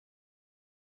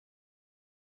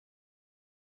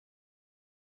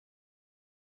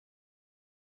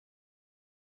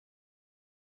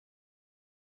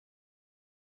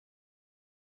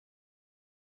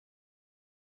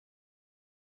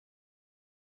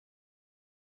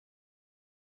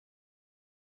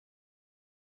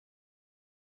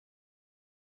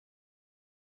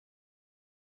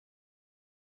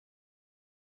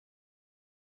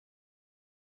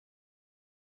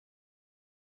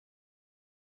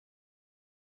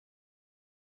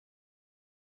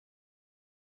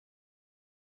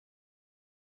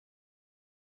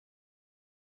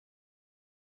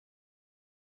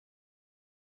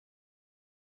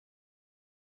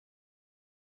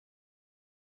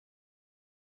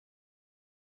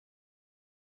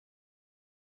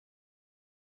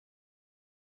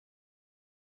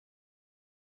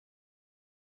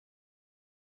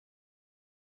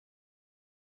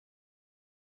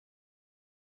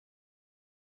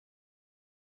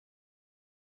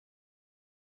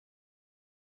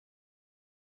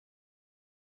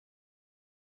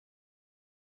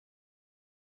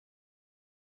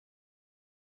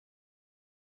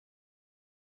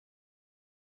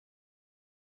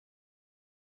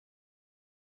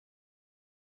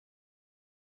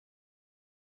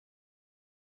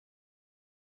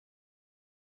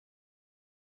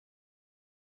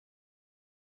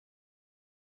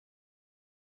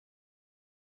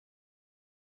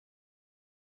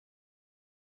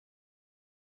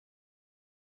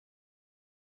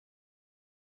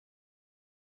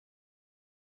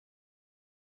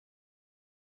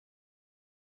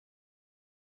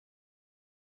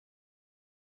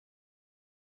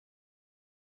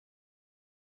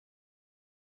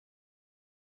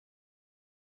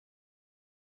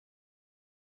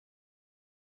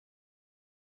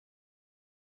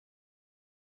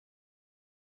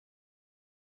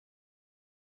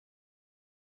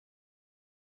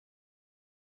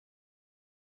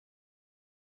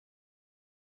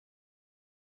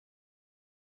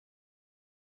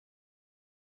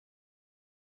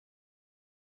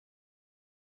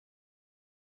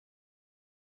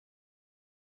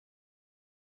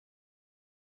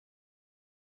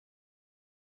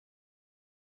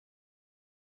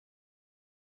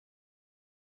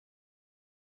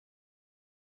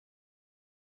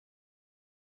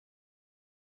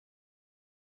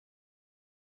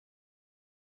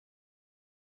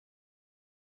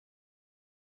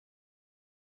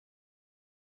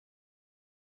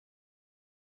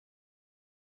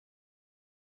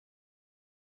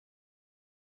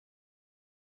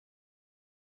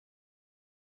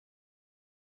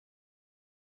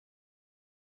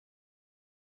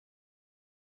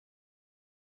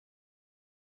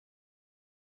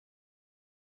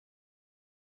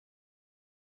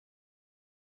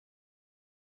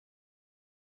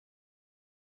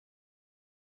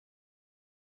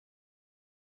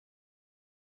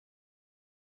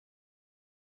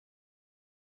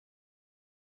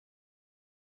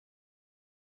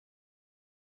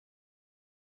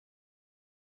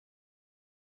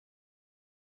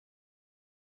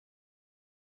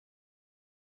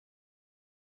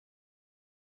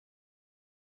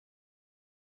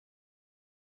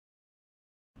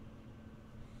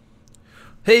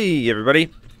Hey everybody,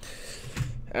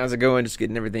 how's it going? Just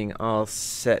getting everything all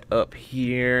set up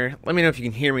here. Let me know if you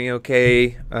can hear me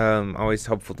okay. Always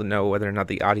helpful to know whether or not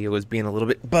the audio is being a little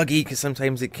bit buggy, because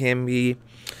sometimes it can be.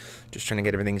 Just trying to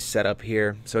get everything set up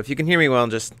here. So if you can hear me well,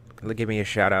 just give me a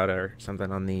shout out or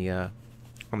something on the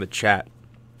chat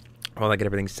while I get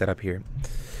everything set up here.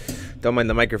 Don't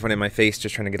mind the microphone in my face,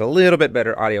 just trying to get a little bit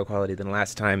better audio quality than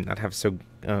last time, not have so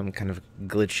kind of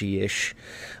glitchy-ish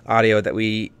audio that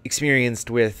we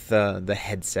experienced with the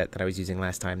headset that I was using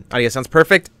last time. Audio sounds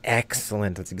perfect?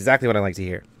 Excellent. That's exactly what I like to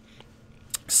hear.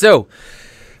 So,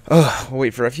 we'll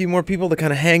wait for a few more people to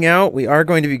kind of hang out. We are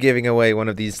going to be giving away one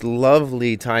of these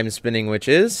lovely time-spinning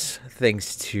witches.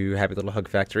 Thanks to Happy Little Hug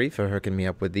Factory for hooking me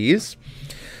up with these.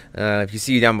 If you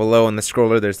see down below on the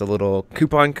scroller, there's the little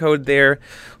coupon code there.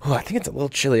 Oh, I think it's a little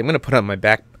chilly. I'm going to put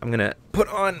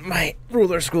on my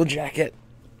ruler school jacket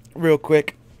real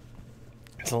quick.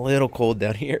 It's a little cold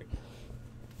down here.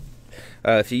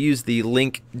 If you use the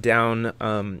link down,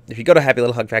 if you go to Happy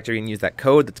Little Hug Factory and use that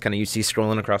code, that's kind of you see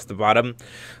scrolling across the bottom,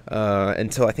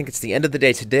 until I think it's the end of the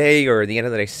day today or the end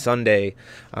of the day Sunday,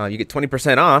 you get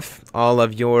 20% off all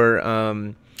of your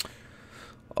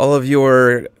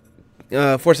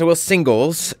Force of Will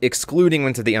singles, excluding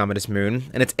Winds of the Ominous Moon,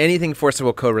 and it's anything Force of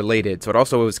Will co-related, so it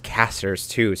also was casters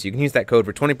too, so you can use that code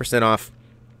for 20% off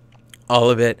all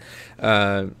of it.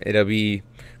 It'll be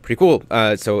pretty cool.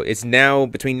 So it's now,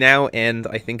 between now and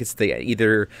I think it's the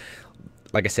either,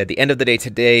 like I said, the end of the day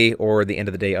today or the end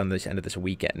of the day on this end of this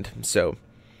weekend. So,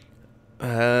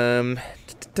 here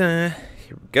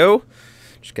we go.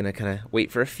 Just gonna kind of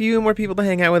wait for a few more people to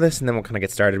hang out with us, and then we'll kind of get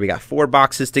started. We got 4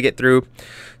 boxes to get through,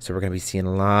 so we're gonna be seeing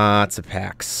lots of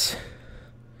packs.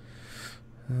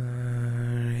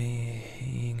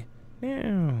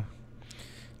 Now,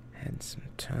 had some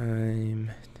time.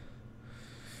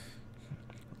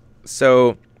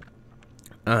 So,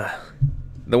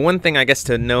 the one thing I guess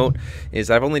to note is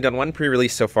I've only done one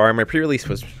pre-release so far. My pre-release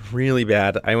was really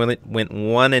bad. I only went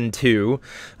 1 and 2,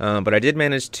 but I did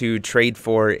manage to trade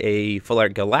for a full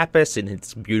art Galapis, and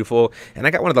it's beautiful. And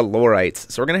I got one of the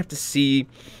Lorites, so we're gonna have to see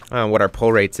what our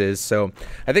pull rates is. So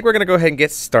I think we're gonna go ahead and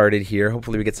get started here.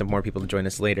 Hopefully we get some more people to join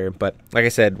us later. But like I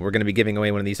said, we're gonna be giving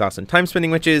away one of these awesome time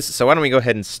spinning witches. So why don't we go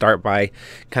ahead and start by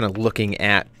kind of looking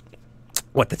at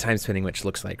what the time spinning witch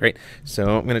looks like, right?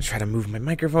 So I'm gonna try to move my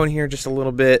microphone here just a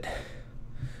little bit.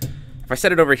 If I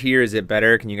set it over here, is it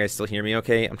better? Can you guys still hear me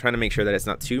okay? I'm trying to make sure that it's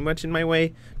not too much in my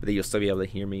way, but that you'll still be able to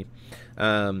hear me.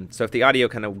 So if the audio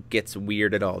kind of gets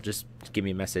weird at all, just give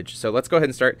me a message. So let's go ahead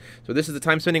and start. So this is the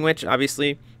time spinning witch,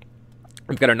 obviously.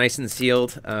 We've got our nice and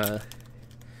sealed. Oh,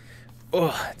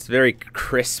 it's very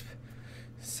crisp.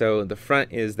 So the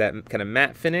front is that kind of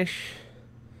matte finish.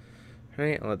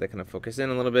 Right, I'll let that kind of focus in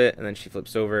a little bit, and then she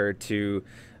flips over to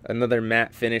another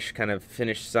matte finish, kind of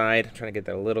finished side. I'm trying to get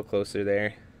that a little closer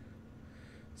there,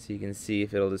 so you can see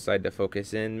if it'll decide to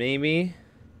focus in. Maybe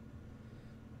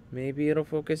it'll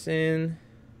focus in.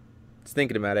 It's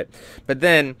thinking about it, but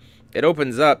then it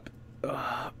opens up,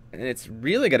 and it's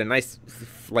really got a nice,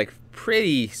 like,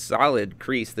 pretty solid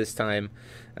crease this time,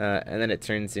 and then it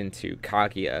turns into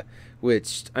Kaguya,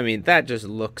 which, I mean, that just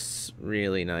looks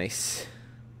really nice.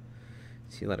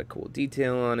 See a lot of cool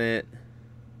detail on it.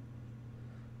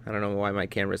 I don't know why my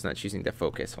camera's not choosing to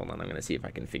focus. Hold on, I'm gonna see if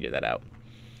I can figure that out.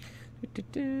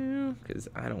 Because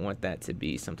I don't want that to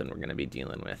be something we're gonna be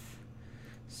dealing with.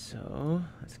 So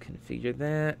let's configure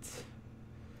that.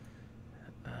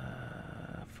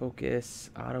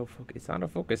 Focus, autofocus. It's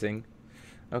auto-focusing.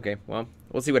 Okay, well,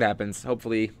 we'll see what happens.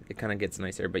 Hopefully it kind of gets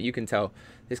nicer, but you can tell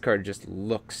this card just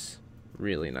looks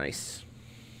really nice.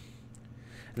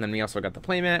 And then we also got the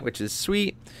playmat, which is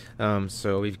sweet.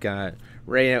 So we've got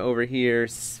Rhea over here,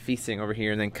 feasting over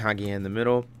here, and then Kaguya in the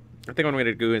middle. I think what I'm going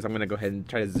to do is I'm going to go ahead and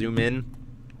try to zoom in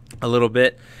a little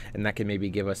bit, and that can maybe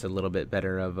give us a little bit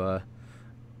better of a,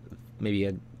 maybe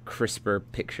a crisper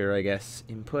picture, I guess.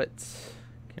 Inputs,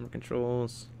 camera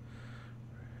controls.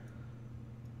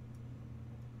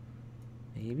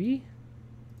 Maybe?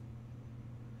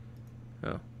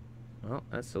 Oh. Well,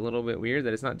 that's a little bit weird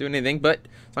that it's not doing anything, but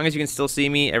as long as you can still see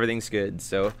me, everything's good.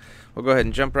 So we'll go ahead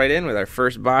and jump right in with our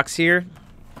first box here.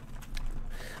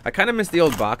 I kind of miss the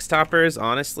old box toppers,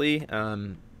 honestly.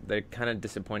 They're kind of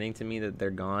disappointing to me that they're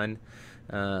gone.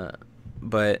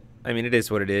 But, I mean, it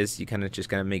is what it is. You kind of just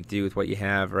gotta make do with what you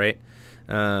have, right?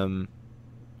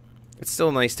 It's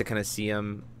still nice to kind of see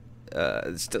them.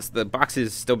 It's just, the box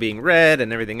is still being read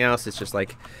and everything else. It's just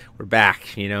like, we're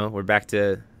back, you know? We're back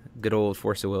to good old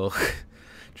Force of Will.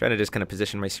 Trying to just kind of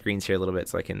position my screens here a little bit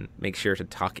so I can make sure to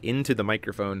talk into the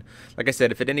microphone. Like I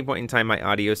said, if at any point in time my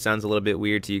audio sounds a little bit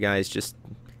weird to you guys, just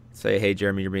say, hey,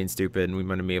 Jeremy, you're being stupid, and we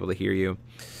want to be able to hear you.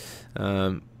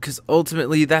 Because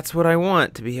ultimately, that's what I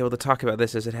want, to be able to talk about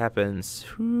this as it happens.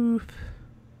 Whew.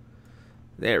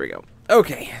 There we go.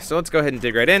 Okay, so let's go ahead and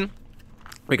dig right in.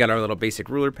 We got our little basic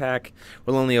ruler pack.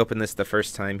 We'll only open this the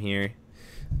first time here.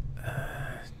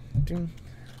 I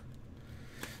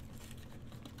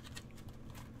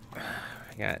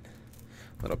got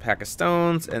a little pack of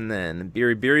stones, and then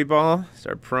Biri Biri Ball. It's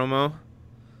our promo.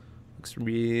 Looks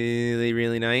really,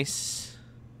 really nice.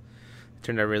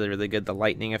 Turned out really, really good. The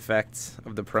lightning effect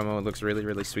of the promo looks really,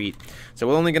 really sweet. So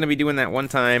we're only going to be doing that one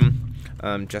time,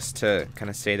 just to kind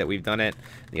of say that we've done it.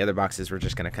 The other boxes, we're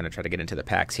just going to kind of try to get into the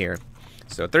packs here.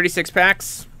 So 36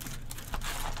 packs.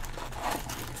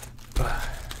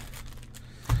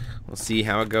 We'll see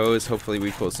how it goes. Hopefully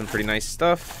we pull some pretty nice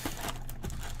stuff.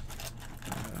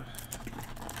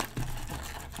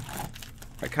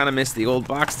 I kind of missed the old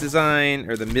box design,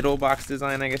 or the middle box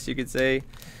design, I guess you could say.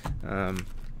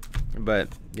 But,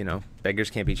 you know, beggars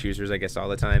can't be choosers, I guess, all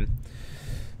the time.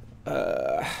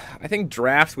 I think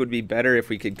draft would be better if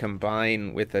we could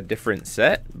combine with a different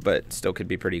set, but still could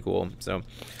be pretty cool. So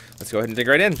let's go ahead and dig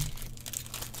right in.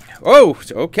 Oh,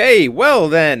 okay. Well,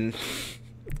 then.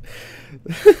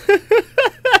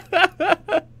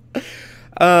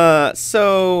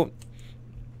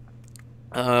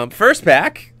 First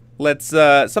pack. Let's,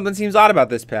 something seems odd about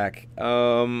this pack.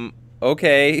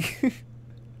 Okay.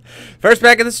 First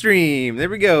pack of the stream. There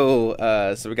we go.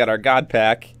 So we got our God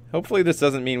pack. Hopefully this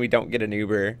doesn't mean we don't get an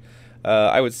Uber.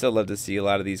 I would still love to see a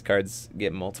lot of these cards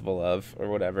get multiple of, or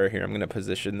whatever. Here, I'm going to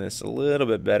position this a little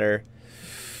bit better,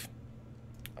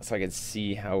 so I can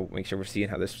see how, make sure we're seeing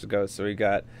how this goes. So we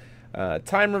got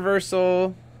Time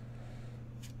Reversal,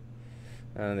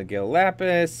 the Gil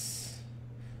Lapis.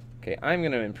 Okay, I'm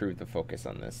going to improve the focus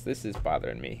on this. This is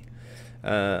bothering me.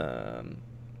 Because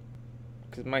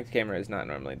my camera is not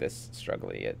normally this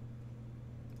struggly yet.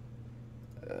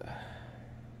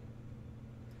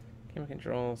 Camera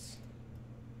controls.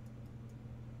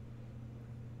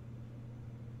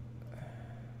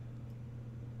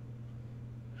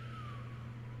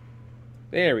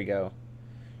 There we go.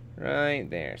 Right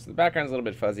there. So the background's a little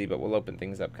bit fuzzy, but we'll open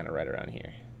things up kind of right around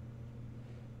here.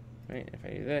 Right, if I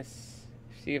do this.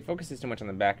 See, it focuses too much on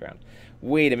the background.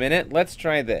 Wait a minute. Let's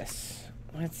try this.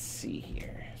 Let's see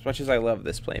here. As much as I love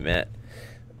this playmat.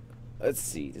 Let's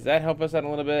see. Does that help us out a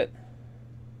little bit?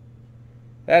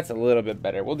 That's a little bit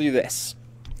better. We'll do this.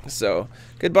 So,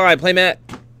 goodbye, playmat.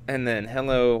 And then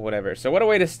hello, whatever. So what a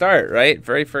way to start, right?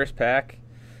 Very first pack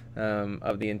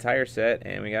of the entire set.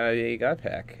 And we got a God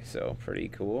pack. So, pretty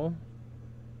cool.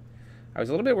 I was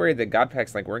a little bit worried that God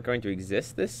packs weren't going to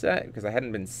exist this set because I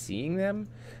hadn't been seeing them.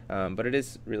 But it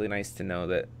is really nice to know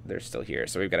that they're still here.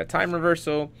 So we've got a Time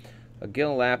Reversal, a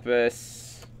Gil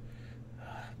Lapis.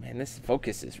 Man, this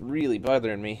focus is really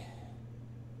bothering me.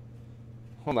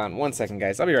 Hold on one second,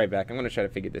 guys. I'll be right back. I'm going to try to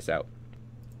figure this out.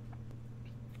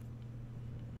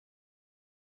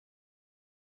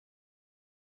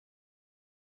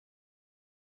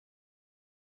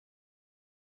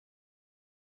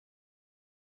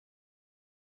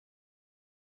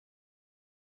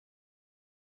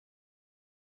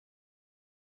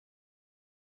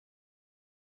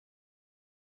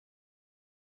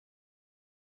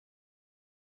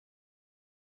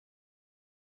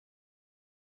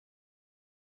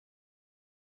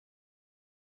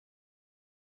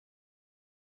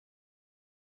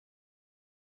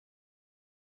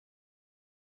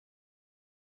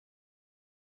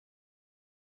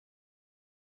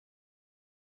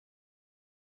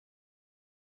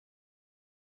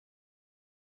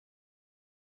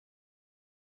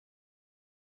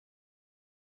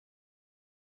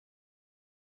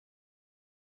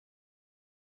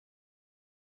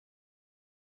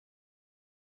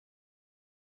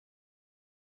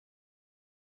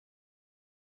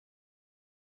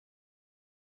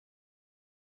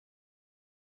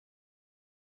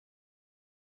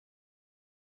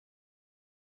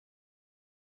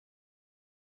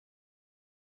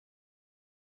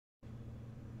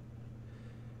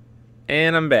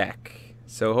 And I'm back.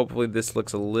 So hopefully this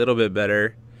looks a little bit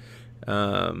better.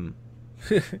 So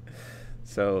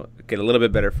get a little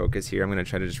bit better focus here. I'm going to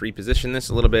try to just reposition this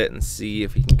a little bit and see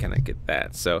if we can kind of get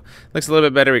that. So looks a little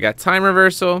bit better. We got Time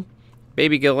Reversal,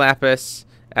 Baby Gil Lapis,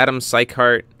 Adam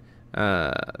Psychheart,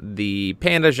 the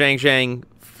Panda Zhang Zhang,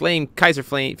 Flame Kaiser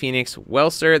Flame Phoenix,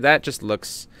 Welser. That just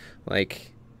looks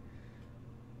like,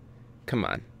 come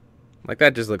on. Like,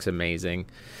 that just looks amazing.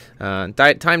 Time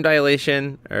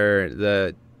Dilation, or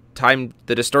the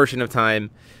distortion of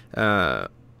time,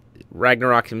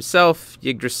 Ragnarok himself,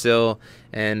 Yggdrasil,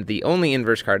 and the only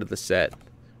inverse card of the set,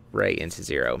 Ray into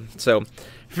 0. So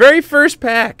Very first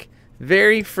pack.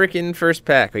 Very freaking first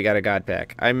pack. We got a God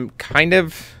pack. I'm kind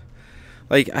of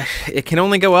like, it can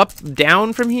only go up,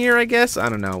 down from here, I guess. I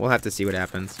don't know. We'll have to see what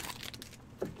happens.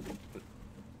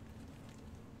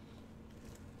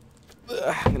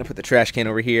 I'm gonna put the trash can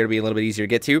over here to be a little bit easier to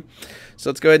get to. So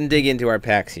let's go ahead and dig into our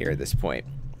packs here at this point.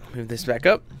 Move this back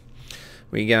up.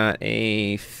 We got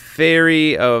a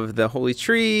Fairy of the Holy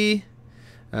Tree.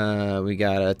 We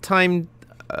got a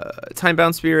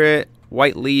Time-Bound Spirit,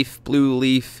 White Leaf, Blue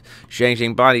Leaf,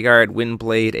 Zhang Bodyguard,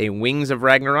 Windblade, a Wings of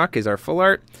Ragnarok is our full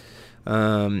art.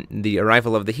 The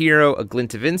Arrival of the Hero, a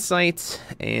Glint of Insight,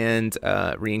 and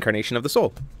Reincarnation of the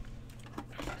Soul.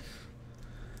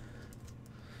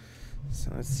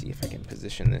 So let's see if I can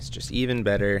position this just even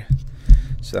better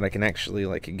so that I can actually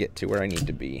like get to where I need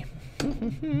to be.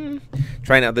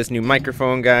 Trying out this new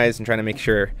microphone, guys, and trying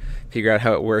to figure out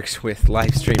how it works with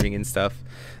live streaming and stuff.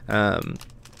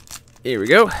 Here we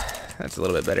go. That's a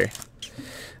little bit better.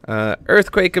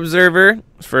 Earthquake Observer,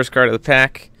 first card of the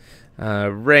pack.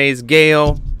 Ray's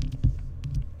Gale.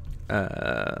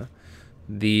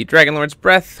 The Dragonlord's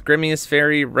Breath, Grimius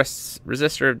Fairy,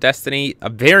 Resistor of Destiny, a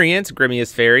variant,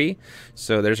 Grimius Fairy.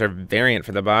 So there's our variant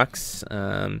for the box.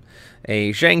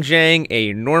 A Zhang,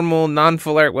 a normal,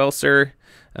 non-full art Welser,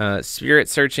 Spirit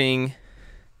Searching,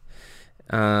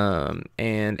 and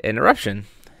an Eruption.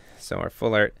 So our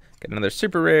full art, get another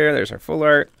super rare. There's our full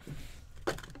art.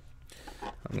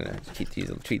 I'm going to treat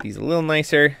these a little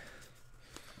nicer.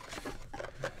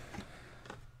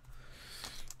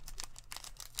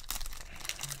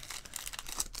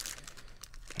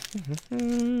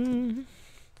 We've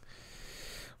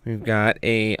got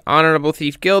a Honorable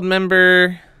Thief Guild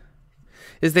member.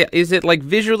 Is it like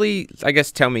visually? I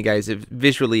guess tell me, guys, if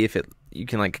visually, you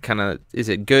can like kind of, is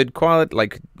it good quality?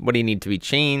 Like, what do you need to be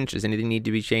changed? Does anything need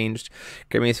to be changed?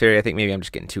 Grimius Fairy. I think maybe I'm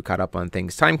just getting too caught up on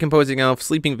things. Time Composing Elf,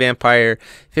 Sleeping Vampire,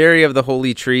 Fairy of the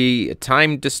Holy Tree,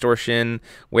 Time Distortion,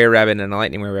 Were Rabbit, and a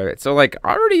Lightning Were Rabbit. So like,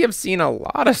 already have seen a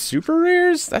lot of super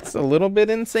rares. That's a little bit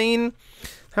insane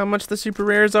how much the super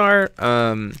rares are.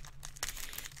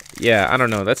 Yeah, I don't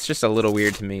know. That's just a little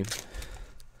weird to me.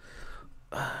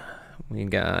 We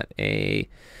got a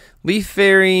Leaf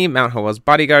Fairy, Mount Howell's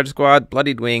Bodyguard Squad,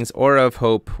 Bloodied Wings, Aura of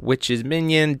Hope, Witch's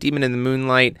Minion, Demon in the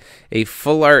Moonlight, a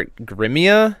full art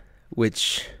Grimia,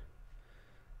 which,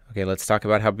 okay, let's talk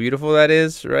about how beautiful that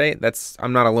is, right?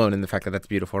 I'm not alone in the fact that that's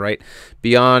beautiful, right?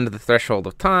 Beyond the Threshold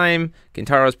of Time,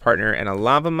 Kintaro's Partner, and a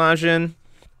Lava Majin.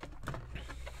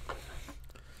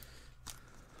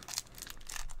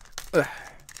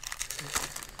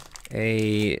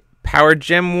 A Power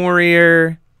Gem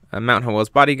Warrior, a Mount Howell's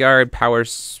Bodyguard, Power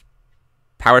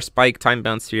Spike,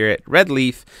 Time-Bound Spirit, Red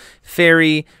Leaf,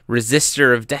 Fairy,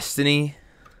 Resistor of Destiny.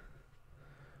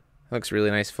 Looks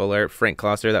really nice full art. Frank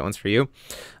Klosser, that one's for you.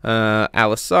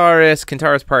 Allosaurus,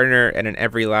 Kintaro's Partner, and an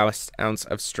Every Last Ounce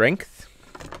of Strength.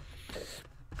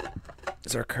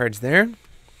 Those are our cards there.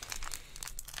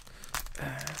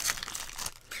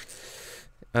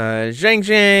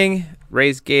 Zhang,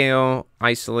 Ray's Gale,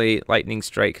 Isolate, Lightning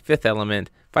Strike, Fifth Element,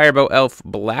 Firebow Elf,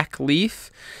 Black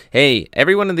Leaf. Hey,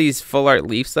 every one of these full art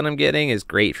leaves that I'm getting is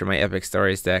great for my Epic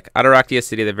Stories deck. Autoraktia,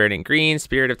 City of the Verdant Green,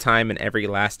 Spirit of Time, and Every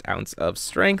Last Ounce of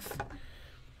Strength.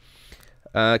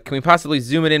 Can we possibly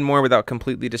zoom it in more without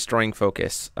completely destroying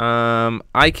focus?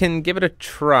 I can give it a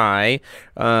try.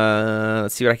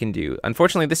 Let's see what I can do.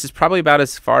 Unfortunately, this is probably about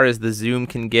as far as the zoom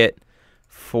can get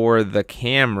for the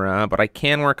camera, but I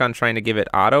can work on trying to give it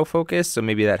autofocus, so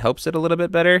maybe that helps it a little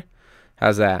bit better.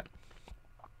 How's that?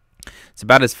 It's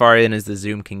about as far in as the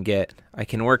zoom can get. I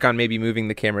can work on maybe moving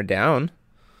the camera down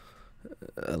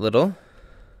a little.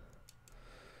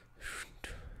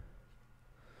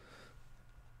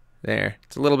 There.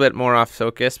 It's a little bit more off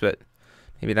focus, but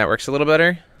maybe that works a little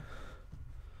better.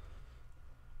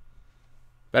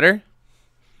 Better?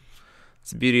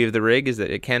 It's the beauty of the rig is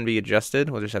that it can be adjusted.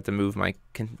 We'll just have to move my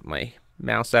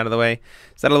mouse out of the way.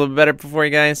 Is that a little bit better for you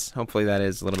guys? Hopefully that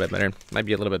is a little bit better. Might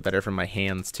be a little bit better from my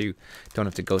hands too. Don't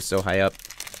have to go so high up.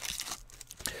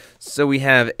 So we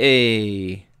have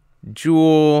a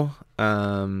Jewel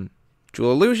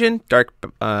Illusion, Dark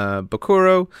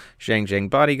Bakuro, Zhang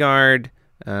Bodyguard.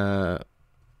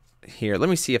 Here, let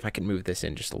me see if I can move this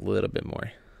in just a little bit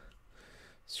more.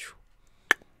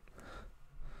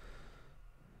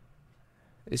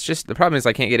 It's just, the problem is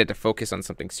I can't get it to focus on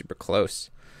something super close.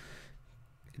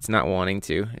 It's not wanting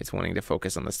to. It's wanting to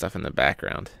focus on the stuff in the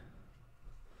background.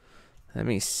 Let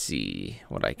me see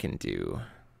what I can do.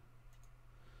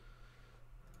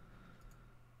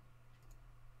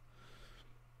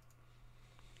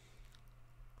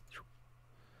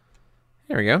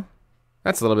 There we go.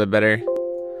 That's a little bit better.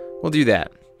 We'll do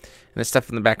that. And the stuff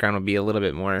in the background will be a little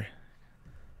bit more, a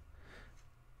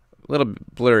little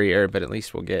bit blurrier, but at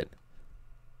least we'll get.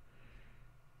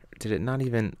 Did it not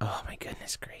even? Oh my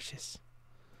goodness gracious.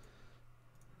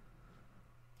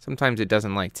 Sometimes it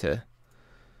doesn't like to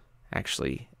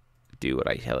actually do what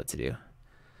I tell it to do.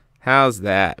 How's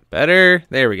that? Better?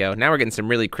 There we go. Now we're getting some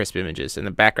really crisp images, and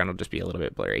the background will just be a little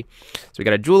bit blurry. So we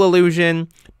got a Jewel Illusion,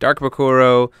 Dark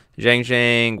Bakuro, Zhang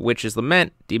Zhang, Witch's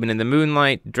Lament, Demon in the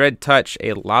Moonlight, Dread Touch,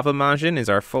 a Lava Majin is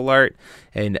our full art,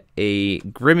 and a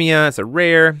Grimia is a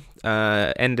rare,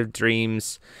 End of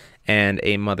Dreams, and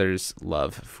a Mother's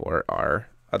Love for our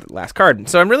last card.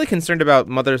 So I'm really concerned about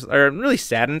Mother's, or I'm really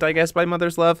saddened, I guess, by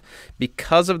Mother's Love,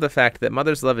 because of the fact that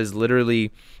Mother's Love is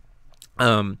literally...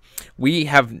 we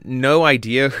have no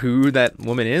idea who that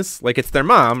woman is. Like, it's their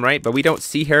mom, right? But we don't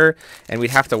see her, and we'd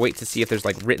have to wait to see if there's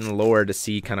like written lore to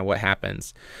see kind of what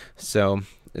happens. So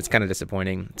it's kind of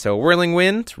disappointing. So Whirling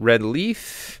Wind, Red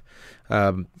Leaf,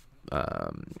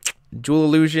 Jewel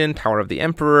Illusion, Power of the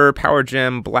Emperor, Power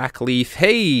Gem, Black Leaf.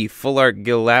 Hey, Full Art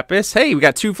Gil Lapis. Hey, we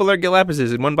got 2 Full Art Gil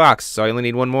Lapises in one box, so I only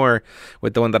need one more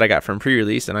with the one that I got from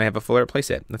pre-release, and I have a Full Art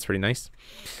playset. That's pretty nice.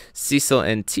 Cecil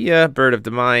and Tia, Bird of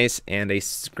Demise, and a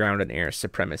Ground and Air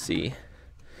Supremacy.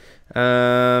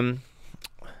 Yeah.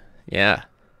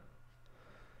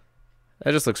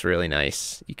 That just looks really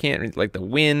nice. You can't, like, the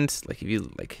wind, like, if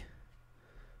you, like,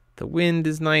 the wind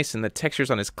is nice, and the textures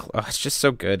on his, oh, it's just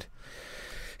so good.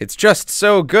 It's just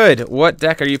so good. What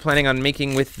deck are you planning on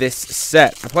making with this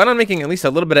set? I plan on making at least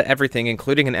a little bit of everything,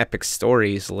 including an Epic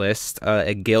Stories list,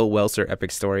 a Gil Welser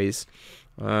Epic Stories.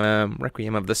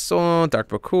 Requiem of the Soul, Dark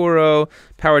Bakuro,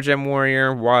 Power Gem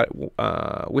Warrior,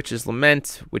 Witch's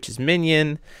Lament, Witch's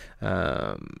Minion,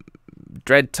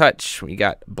 Dread Touch. We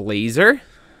got Blazer.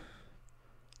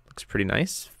 Looks pretty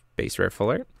nice. Base rare full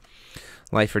art.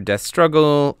 Life or Death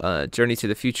Struggle, Journey to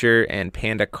the Future, and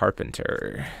Panda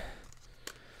Carpenter.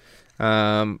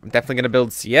 Definitely going to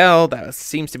build CL. That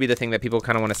seems to be the thing that people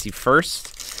kind of want to see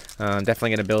first. Definitely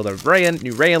going to build a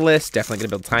new Rhea list. Definitely going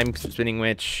to build Time Spinning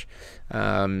Witch.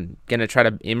 Going to try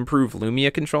to improve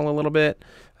Lumia control a little bit.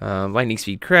 Lightning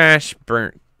Speed Crash,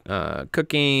 Burnt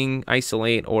Cooking,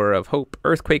 Isolate, Aura of Hope,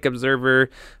 Earthquake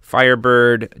Observer,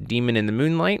 Firebird, Demon in the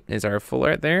Moonlight is our full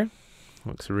art there.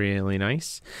 Looks really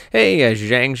nice. Hey,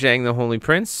 Zhang Zhang the Holy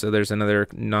Prince. So there's another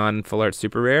non-full art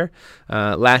super rare.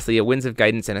 Lastly, a Winds of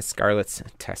Guidance and a Scarlet's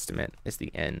Testament is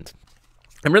the end.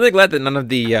 I'm really glad that none of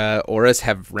the auras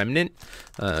have Remnant,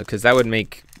 because that would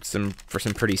make for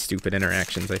some pretty stupid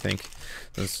interactions, I think.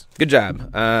 Good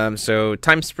job. So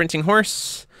Time Sprinting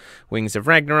Horse, Wings of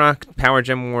Ragnarok, Power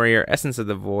Gem Warrior, Essence of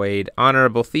the Void,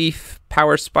 Honorable Thief,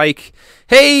 Power Spike.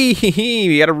 Hey,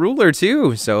 we got a ruler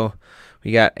too. So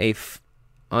we got a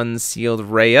Unsealed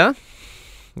Rhea,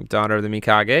 Daughter of the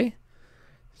Mikage.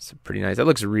 It's pretty nice. That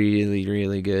looks really,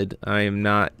 really good. I am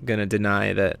not going to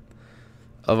deny that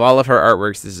of all of her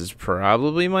artworks, this is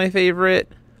probably my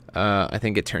favorite. I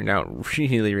think it turned out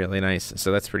really, really nice.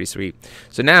 So that's pretty sweet.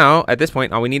 So now, at this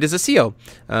point, all we need is a seal.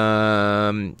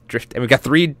 And we've got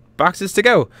 3 boxes to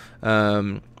go.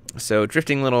 So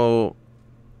Drifting Little...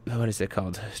 What is it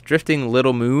called? Drifting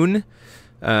Little Moon,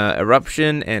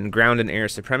 Eruption, and Ground and Air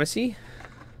Supremacy.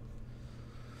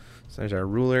 So there's our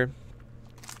ruler.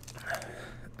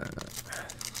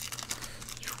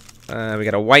 We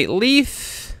got a White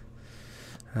Leaf.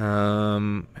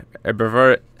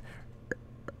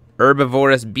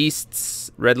 Herbivorous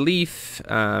Beasts, Red Leaf,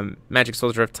 Magic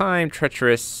Soldier of Time,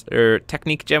 Treacherous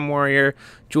Technique Gem Warrior,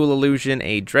 Jewel Illusion,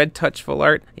 a Dread Touch full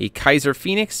art, a Kaiser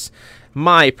Phoenix.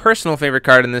 My personal favorite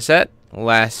card in the set,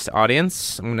 last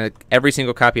audience. Every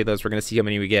single copy of those, we're gonna see how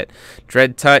many we get.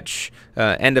 Dread Touch,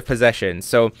 End of Possession.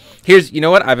 So here's, you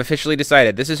know what? I've officially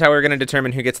decided. This is how we're gonna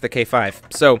determine who gets the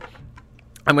K5. So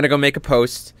I'm gonna go make a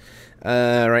post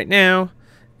right now,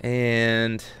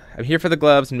 and I'm here for the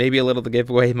gloves, maybe a little to give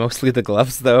away, mostly the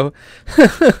gloves though.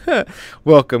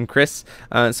 Welcome, Chris.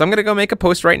 So I'm going to go make a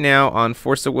post right now on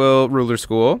Force of Will Ruler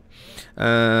School.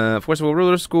 Force of Will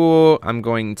Ruler School, I'm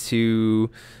going to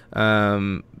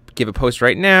give a post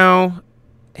right now.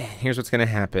 Here's what's going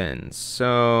to happen.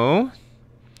 So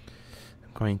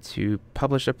I'm going to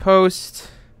publish a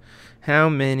post. How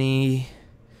many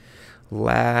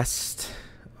last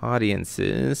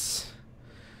audiences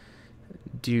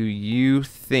do you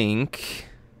think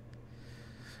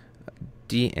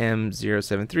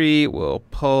DM073 will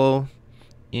pull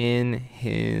in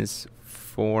his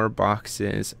 4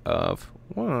 boxes of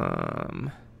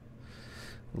WOM?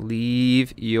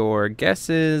 Leave your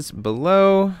guesses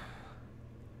below.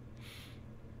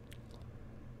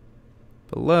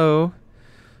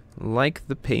 Like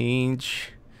the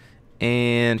page,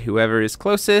 and whoever is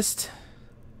closest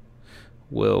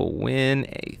will win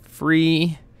a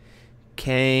free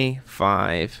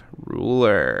K5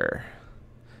 ruler.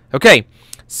 Okay,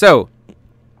 so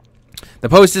the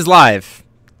post is live.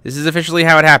 This is officially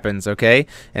how it happens, okay?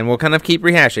 And we'll kind of keep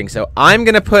rehashing. So I'm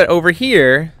going to put over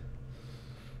here,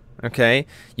 okay,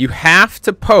 you have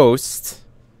to post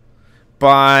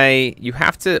by, you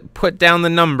have to put down the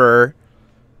number,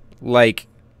 like,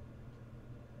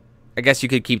 I guess you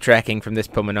could keep tracking from this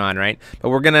moment on, right? But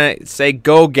we're going to say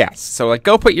go guess. So, like,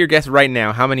 go put your guess right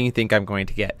now. How many you think I'm going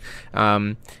to get?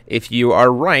 If you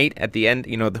are right, at the end,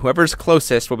 you know, whoever's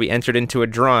closest will be entered into a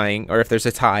drawing. Or if there's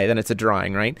a tie, then it's a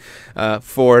drawing, right?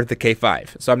 For the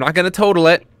K5. So I'm not going to total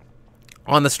it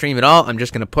on the stream at all. I'm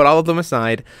just going to put all of them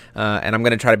aside. And I'm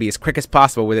going to try to be as quick as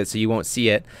possible with it so you won't see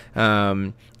it.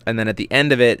 And then at the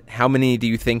end of it, how many do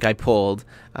you think I pulled?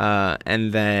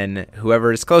 And then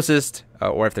whoever is closest,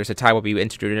 or if there's a tie, will be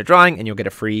entered in a drawing, and you'll get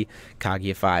a free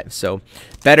Kaguya 5. So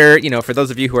better, you know, for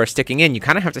those of you who are sticking in, you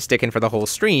kind of have to stick in for the whole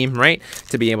stream, right,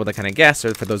 to be able to kind of guess.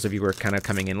 Or for those of you who are kind of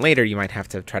coming in later, you might have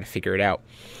to try to figure it out.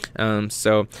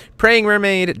 So Praying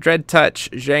Mermaid, Dread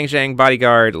Touch, Zhang Zhang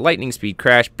Bodyguard, Lightning Speed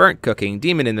Crash, Burnt Cooking,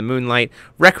 Demon in the Moonlight,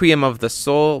 Requiem of the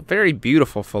Soul, very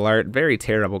beautiful full art, very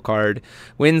terrible card,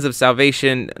 Winds of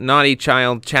Salvation, Naughty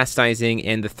Child, Chastising,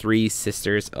 and the Three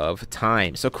Sisters of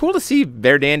Time. So cool to see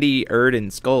Verdandi, Erd, and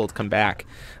Skuld come back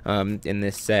in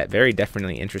this set. Very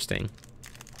definitely interesting.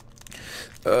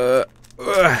 So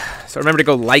remember to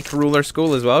go like Ruler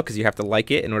School as well, because you have to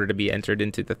like it in order to be entered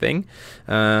into the thing.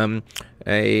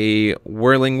 A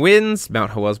Whirling Winds,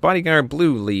 Mount Howell's Bodyguard,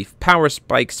 Blue Leaf, Power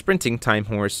Spike, Sprinting Time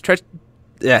Horse,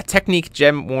 Technique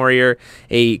Gem Warrior,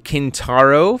 a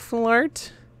Kintaro full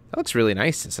art. That looks really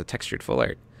nice. It's a textured full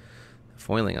art. The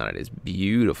foiling on it is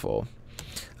beautiful.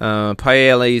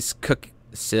 Paele's Cook,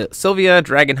 Sylvia,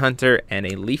 Dragon Hunter, and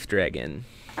a Leaf Dragon.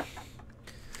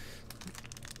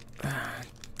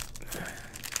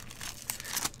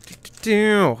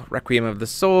 Requiem of the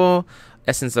Soul,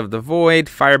 Essence of the Void,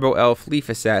 Firebow Elf, Leaf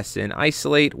Assassin,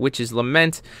 Isolate, Witch's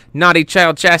Lament, Naughty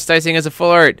Child Chastising as a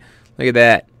full art. Look at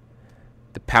that.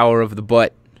 The power of the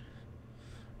butt.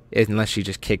 Unless she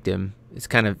just kicked him. It's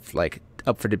kind of like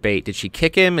up for debate. Did she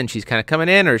kick him and she's kind of coming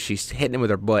in, or she's hitting him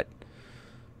with her butt?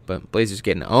 But Blazer's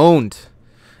getting owned.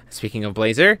 Speaking of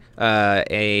Blazer,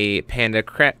 a Panda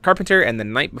Carpenter, and the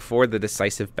Night Before the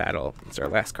Decisive Battle. That's our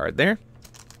last card there.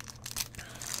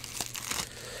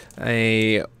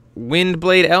 A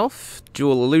Windblade Elf,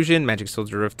 Jewel Illusion, Magic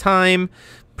Soldier of Time,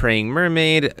 Praying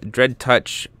Mermaid, Dread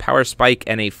Touch, Power Spike,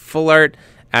 and a full art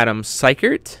Adam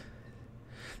Sykert.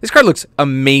 This card looks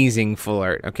amazing full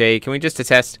art, okay? Can we just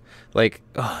attest? Like,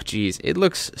 oh, geez. It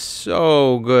looks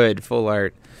so good full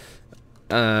art.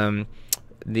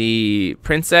 The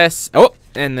Princess. Oh,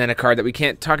 and then a card that we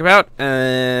can't talk about.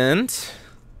 And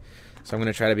so I'm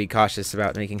going to try to be cautious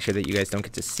about making sure that you guys don't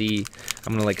get to see.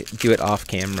 I'm going to, like, do it off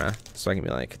camera. So I can be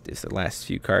like, this is the last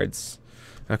few cards.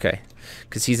 Okay.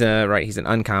 Because he's he's an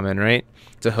uncommon, right?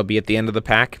 So he'll be at the end of the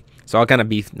pack. So I'll kind of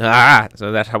be,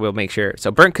 so that's how we'll make sure.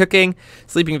 So Burnt Cooking,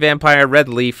 Sleeping Vampire, Red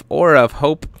Leaf, Aura of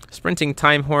Hope, Sprinting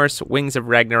Time Horse, Wings of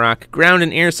Ragnarok, Ground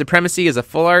and Air Supremacy is a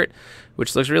full art,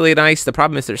 which looks really nice. The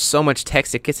problem is there's so much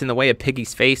text, it gets in the way of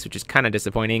Piggy's face, which is kind of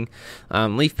disappointing.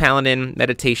 Leaf Paladin,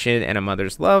 Meditation, and A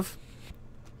Mother's Love.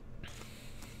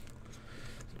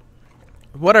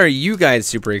 What are you guys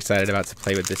super excited about to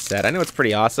play with this set? I know it's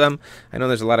pretty awesome. I know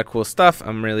there's a lot of cool stuff.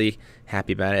 I'm really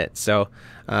happy about it. So,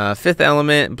 Fifth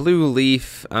Element, Blue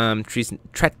Leaf, I'm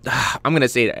going to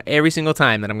say it every single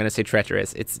time that I'm going to say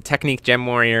Treacherous. It's Technique Gem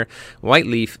Warrior, White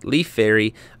Leaf, Leaf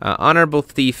Fairy, Honorable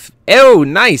Thief. Oh,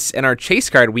 nice! And our chase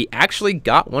card, we actually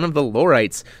got one of the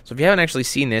Lorites. So if you haven't actually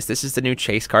seen this, this is the new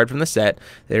chase card from the set.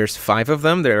 There's 5 of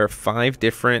them. There are 5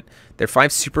 different... They're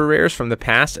 5 super rares from the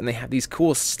past, and they have these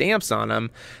cool stamps on them.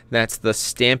 That's the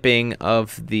stamping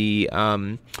of the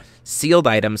sealed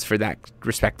items for that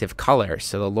respective color.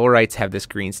 So the Lorites have this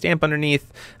green stamp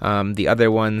underneath. The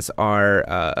other ones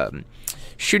are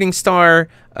Shooting Star,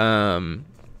 Giga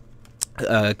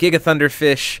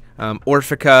Thunderfish,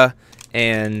 Orphica,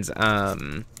 and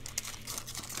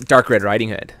Dark Red Riding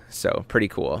Hood. So pretty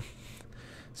cool.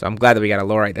 So I'm glad that we got a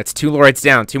Lorite. That's 2 Lorites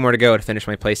down. 2 more to go to finish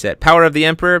my playset. Power of the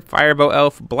Emperor, Firebow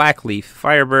Elf, Black Leaf,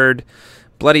 Firebird,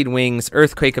 Bloodied Wings,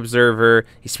 Earthquake Observer,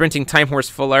 a Sprinting Time Horse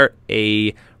full art,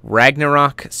 a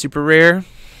Ragnarok super rare,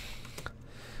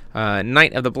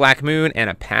 Night of the Black Moon, and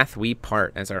a Path We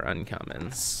Part as our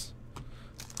uncommons.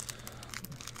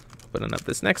 Opening up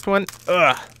this next one.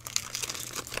 Ugh.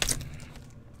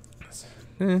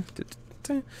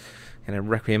 And a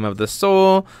Requiem of the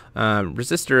Soul,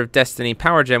 Resistor of Destiny,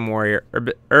 Power Gem Warrior,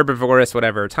 Herbivorous,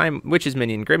 whatever, Time Witch's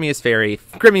Minion, Grimious Fairy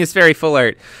full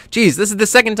art. Jeez, this is the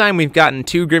second time we've gotten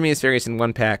 2 Grimious Fairies in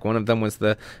one pack. One of them was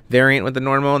the variant with the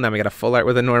normal, now we got a full art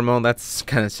with a normal. That's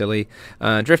kind of silly.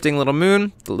 Drifting Little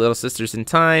Moon, the Little Sisters in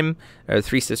Time,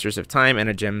 3 Sisters of Time, and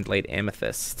a Gem Blade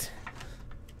Amethyst.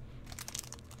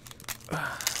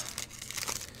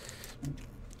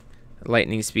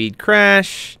 Lightning Speed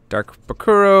Crash, Dark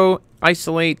Bakuro,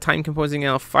 Isolate, Time Composing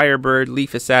Elf, Firebird,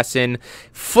 Leaf Assassin,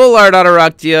 full art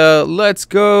Autoractia. Let's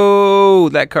go!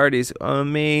 That card is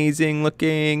amazing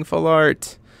looking. Full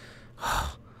art.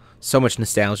 So much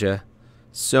nostalgia.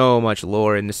 So much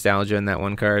lore and nostalgia in that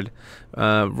one card.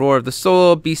 Roar of the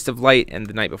Soul, Beast of Light, and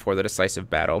The Night Before the Decisive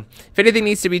Battle. If anything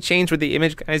needs to be changed with the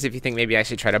image, guys, if you think maybe I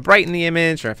should try to brighten the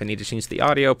image, or if I need to change the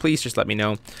audio, please just let me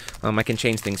know. I can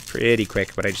change things pretty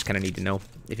quick, but I just kind of need to know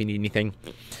if you need anything.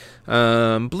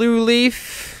 Blue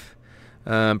Leaf,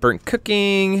 Burnt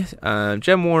Cooking,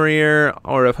 Gem Warrior,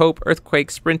 Aura of Hope, Earthquake,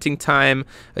 Sprinting Time,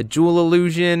 a Jewel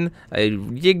Illusion, a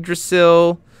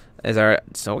Yggdrasil.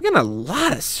 So we're getting a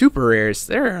lot of super rares.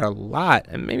 There are a lot,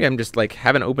 and maybe I'm just like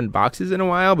haven't opened boxes in a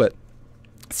while, but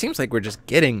it seems like we're just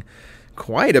getting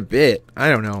quite a bit. I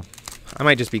don't know. I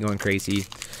might just be going crazy.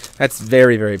 That's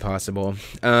very, very possible.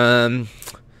 Got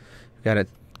a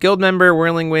guild member,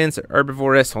 Whirling Winds,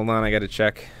 Herbivorous. Hold on, I gotta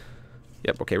check.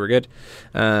 Yep, okay, we're good.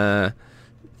 The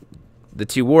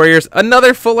 2 warriors,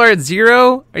 another full art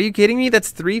 0. Are you kidding me?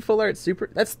 That's 3 full art super.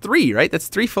 That's 3, right? That's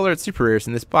 3 full art super rares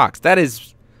in this box. That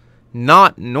is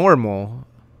not normal,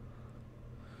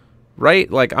 right?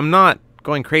 Like, I'm not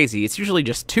going crazy. It's usually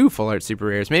just 2 full art super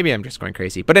rares. Maybe I'm just going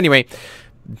crazy, but anyway,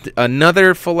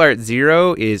 another full art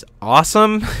 0 is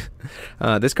awesome.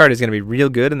 This card is going to be real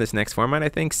good in this next format, I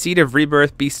think. Seed of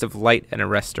Rebirth, Beast of Light, and a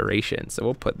Restoration. So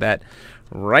we'll put that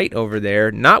right over there.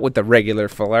 Not with the regular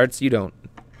full arts. You don't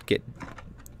get,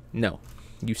 no,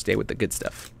 you stay with the good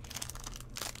stuff.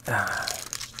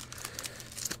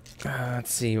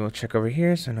 Let's see, we'll check over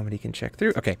here so nobody can check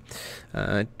through. Okay.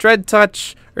 Dread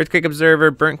Touch, Earthquake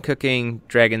Observer, Burnt Cooking,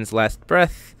 Dragon's Last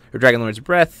Breath, or Dragon Lord's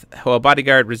Breath, Hoa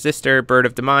Bodyguard, Resistor, Bird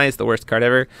of Demise, the worst card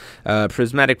ever,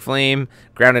 Prismatic Flame,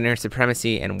 Ground and Air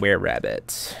Supremacy, and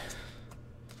Were-Rabbit.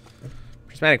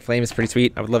 Prismatic Flame is pretty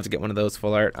sweet. I would love to get one of those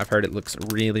full art. I've heard it looks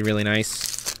really, really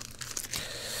nice.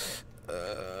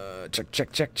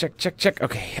 Check.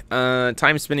 Okay.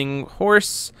 Time Spinning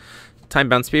Horse,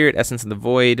 Time-Bound Spirit, Essence of the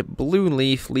Void, Blue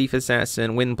Leaf, Leaf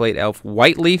Assassin, Windblade Elf,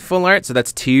 White Leaf full art. So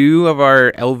that's 2 of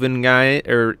our Elven guy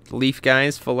or Leaf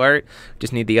guys full art.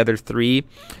 Just need the other 3.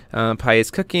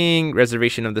 Pious Cooking,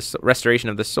 Restoration of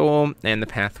the Soul, and the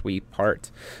Path We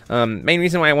Part. Main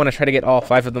reason why I want to try to get all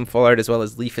 5 of them full art, as well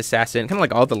as Leaf Assassin, kind of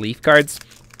like all the Leaf cards,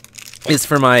 is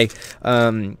for my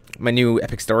my new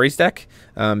Epic Stories deck.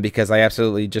 Because I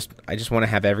just want to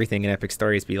have everything in Epic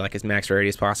Stories be like as max rarity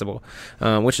as possible.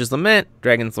 Witch's Lament,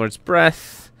 Dragon's Lord's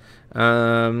Breath.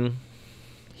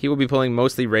 He will be pulling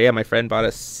mostly Rhea. My friend bought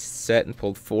a set and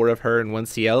pulled 4 of her and 1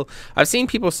 CL. I've seen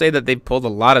people say that they've pulled a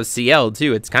lot of CL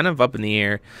too. It's kind of up in the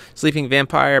air. Sleeping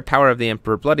Vampire, Power of the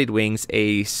Emperor, Bloodied Wings,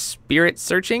 a Spirit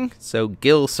Searching, so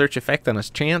Gil Search Effect on a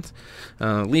chant.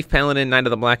 Leaf Paladin, Knight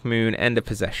of the Black Moon, and a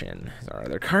Possession. Those are our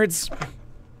other cards.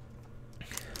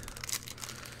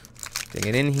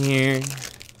 Get in here,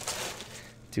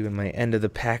 doing my end of the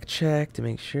pack check to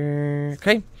make sure.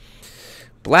 Okay.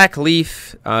 Black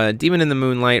Leaf, Demon in the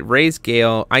Moonlight, Raise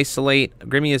Gale, Isolate,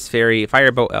 Grimious Fairy,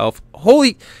 Firebolt Elf.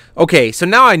 Holy, okay, so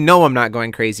now I know I'm not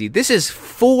going crazy. This is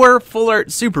 4 full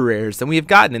art super rares that we have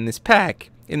gotten in this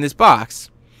pack, in this box.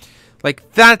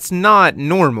 Like, that's not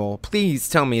normal. Please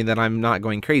tell me that I'm not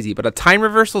going crazy. But a time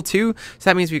reversal too, so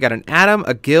that means we got an Atom,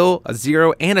 a Gil, a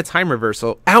Zero, and a time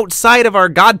reversal outside of our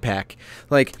God pack.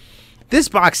 Like, this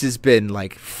box has been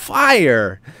like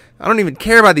fire. I don't even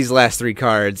care about these last 3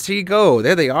 cards. Here you go.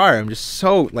 There they are. I'm just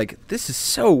so, like, this is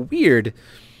so weird.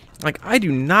 Like, I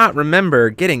do not remember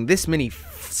getting this many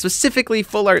specifically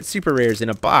full art super rares in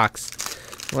a box.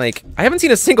 Like, I haven't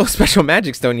seen a single special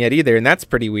Magic Stone yet either, and that's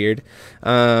pretty weird.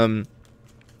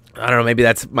 I don't know, maybe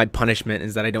that's my punishment,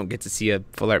 is that I don't get to see a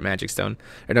full art Magic Stone.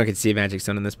 I don't get to see a Magic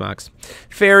Stone in this box.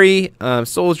 Fairy,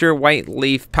 Soldier, White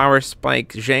Leaf, Power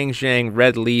Spike, Zhang,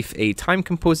 Red Leaf, a Time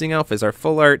Composing Elf is our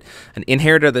full art, an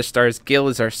Inheritor of the Stars Gil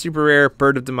is our super rare,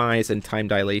 Bird of Demise, and Time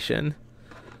Dilation.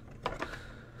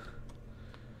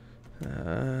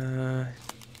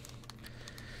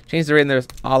 Change the rate, and there's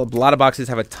a lot of boxes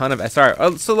have a ton of SR.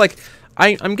 Oh, so like,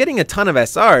 I'm getting a ton of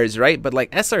SRs, right? But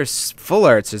like SR full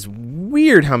arts is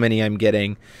weird how many I'm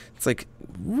getting. It's like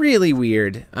really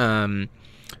weird.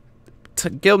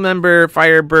 Guild Member,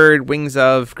 Firebird, Wings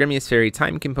of, Grimius Fairy,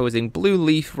 Time Composing, Blue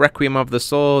Leaf, Requiem of the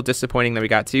Soul. Disappointing that we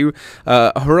got two.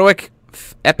 Heroic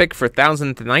Epic for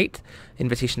Thousandth Night,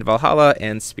 Invitation to Valhalla,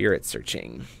 and Spirit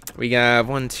Searching. We got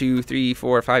 1, 2, 3,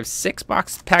 4, 5, 6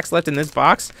 packs left in this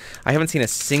box. I haven't seen a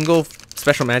single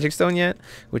special Magic Stone yet,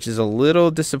 which is a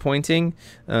little disappointing.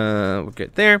 We're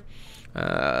good there.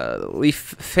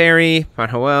 Leaf Fairy,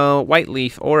 Manuel, White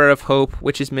Leaf, Aura of Hope,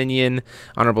 Witch's Minion,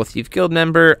 Honorable Thief Guild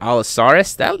Member,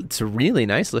 Allosaurus. That's a really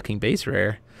nice looking base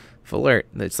rare. Full art.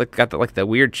 It's like got the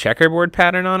weird checkerboard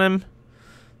pattern on him.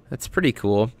 That's pretty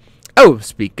cool. Oh,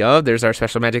 speak of, there's our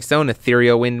special Magic Stone,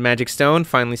 Ethereal Wind Magic Stone.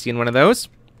 Finally seen one of those.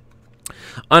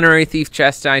 Honorary Thief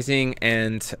Chastising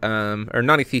and or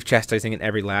Naughty Thief Chastising and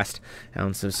every last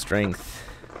ounce of strength.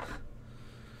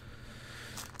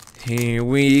 Here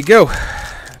we go.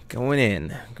 Going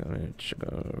in. Going to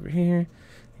go over here.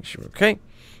 Make sure we're okay.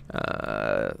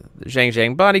 Zhang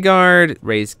Zhang Bodyguard,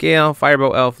 Raised Gale,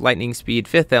 Firebow Elf, Lightning Speed,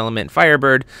 Fifth Element,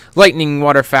 Firebird, Lightning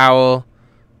Waterfowl.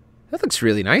 That looks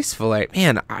really nice, full art.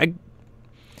 Man,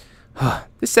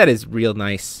 this set is real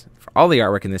nice. All the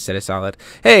artwork in this set is solid.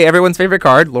 Hey, everyone's favorite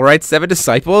card, Lorite's Seven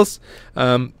Disciples.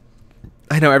 I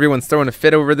know everyone's throwing a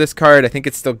fit over this card. I think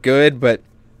it's still good, but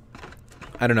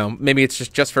I don't know. Maybe it's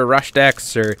just for rush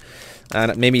decks, or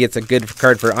maybe it's a good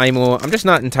card for IMO. I'm just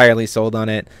not entirely sold on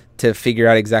it to figure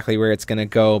out exactly where it's going to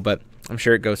go, but I'm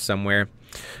sure it goes somewhere.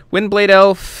 Windblade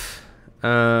Elf,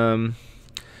 Time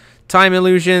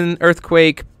Illusion,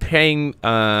 Earthquake, Praying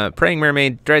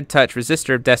Mermaid, Dread Touch,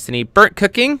 Resistor of Destiny, Burnt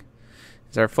Cooking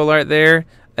is our full art there.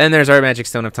 And there's our Magic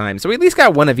Stone of Time. So we at least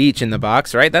got one of each in the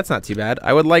box, right? That's not too bad.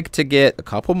 I would like to get a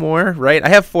couple more, right? I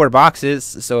have 4 boxes,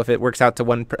 so if it works out to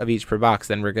one of each per box,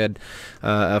 then we're good.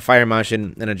 A Fire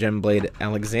Motion and a Gemblade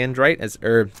Alexandrite,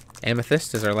 or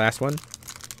Amethyst is our last one.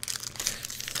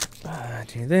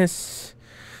 Do this.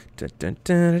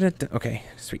 Okay,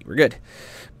 sweet, we're good.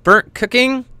 Burnt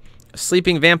Cooking,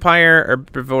 Sleeping Vampire,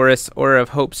 Herbivorous, Aura of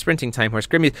Hope, Sprinting Time Horse,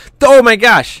 Grimius. Oh my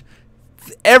gosh!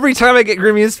 Every time I get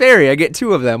Grimius Fairy, I get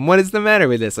 2 of them. What is the matter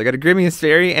with this? I got a Grimius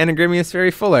Fairy and a Grimius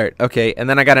Fairy full art. Okay, and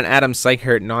then I got an Adam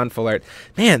Psychert non-full art.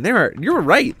 Man, you were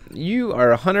right. You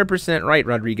are 100% right,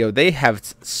 Rodrigo. They have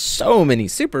so many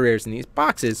super rares in these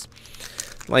boxes.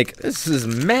 Like, this is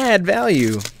mad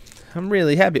value. I'm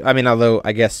really happy. I mean, although,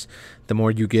 I guess the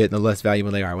more you get, the less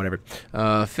valuable they are, whatever.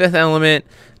 Fifth Element,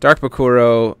 Dark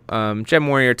Bakuro, Gem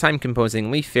Warrior, Time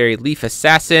Composing, Leaf Fairy, Leaf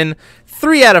Assassin.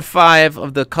 3 out of 5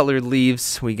 of the colored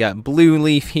leaves. We got Blue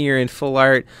Leaf here in full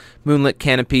art, Moonlit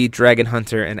Canopy, Dragon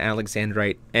Hunter, and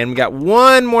Alexandrite. And we got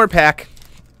one more pack,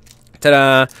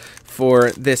 ta-da,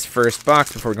 for this first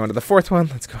box before we go on to the 4th one.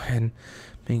 Let's go ahead and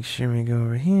make sure we go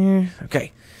over here.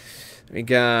 Okay. We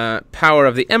got Power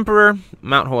of the Emperor,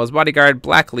 Mount Hoel's Bodyguard,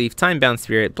 Black Leaf, Time-Bound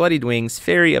Spirit, Bloodied Wings,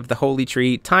 Fairy of the Holy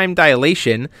Tree, Time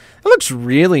Dilation. It looks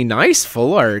really nice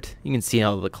full art. You can see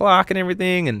all the clock and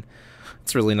everything, and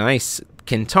it's really nice.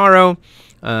 Kintaro,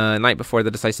 Night Before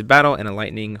the Decisive Battle, and a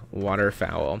Lightning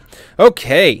Waterfowl.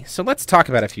 Okay, so let's talk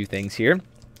about a few things here.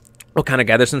 We'll kind of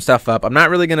gather some stuff up. I'm not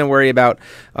really going to worry about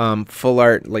full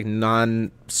art, like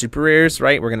non-super rares,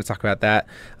 right? We're going to talk about that.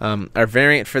 Our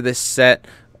variant for this set,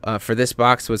 for this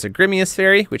box, was a Grimius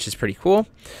Fairy, which is pretty cool.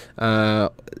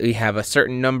 We have a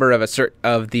certain number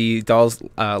of the doll's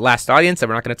last audience that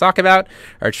we're not going to talk about.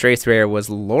 Our trace rare was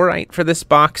Lorite for this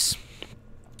box.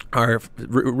 Our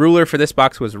ruler for this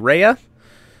box was Rhea,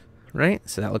 right?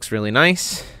 So that looks really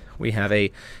nice. We have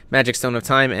a Magic Stone of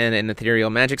Time and an Ethereal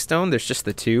Magic Stone. There's just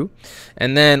the 2.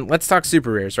 And then let's talk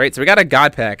super rares, right? So we got a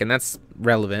God Pack, and that's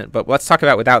relevant. But let's talk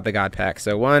about without the God Pack.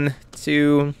 So 1,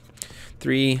 2,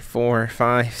 3, 4,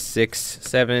 5, 6,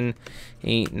 7,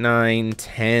 8, 9,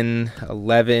 10,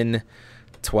 11,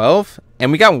 12.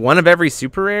 And we got one of every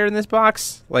super rare in this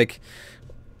box. Like,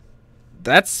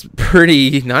 that's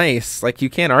pretty nice. Like, you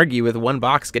can't argue with one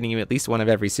box getting you at least one of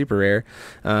every super rare.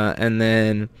 And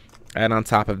then add on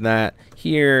top of that,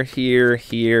 here.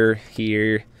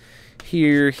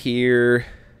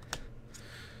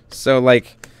 So,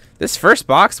 like, this first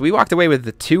box, we walked away with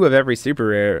the 2 of every super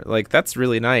rare. Like, that's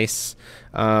really nice.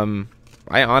 I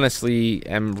honestly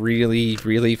am really,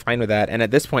 really fine with that. And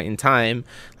at this point in time,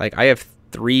 like, I have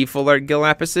 3 full art Gil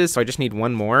Lapises, so I just need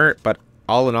 1 more. But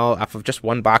all in all, off of just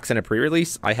 1 box and a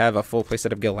pre-release, I have a full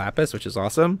playset of Gil Lapis, which is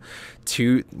awesome.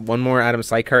 1 more Adam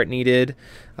Psychart needed.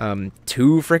 2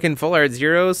 freaking full art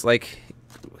zeros. Like,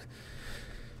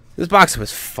 this box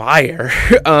was fire.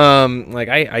 Like,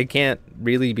 I can't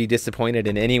really be disappointed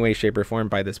in any way, shape, or form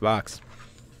by this box.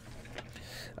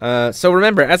 So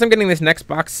remember, as I'm getting this next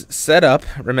box set up,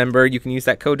 remember you can use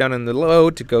that code down in the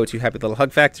low to go to Happy Little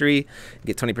Hug Factory,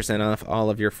 get 20% off all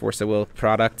of your Force of Will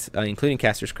product, including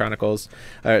Caster's Chronicles.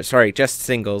 Sorry, just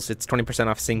singles. It's 20%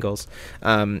 off singles,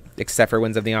 except for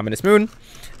Winds of the Ominous Moon.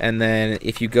 And then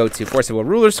if you go to Force of Will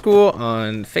Ruler School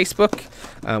on Facebook,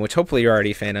 which hopefully you're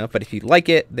already a fan of, but if you like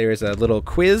it, there's a little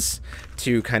quiz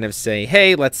to kind of say,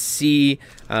 hey, let's see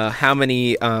how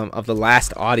many of the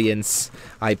last audience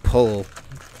I pull.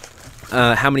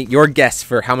 Your guess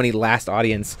for how many last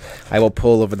audience I will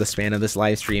pull over the span of this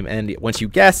live stream. And once you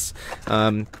guess,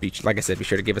 like I said, be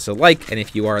sure to give us a like. And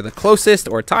if you are the closest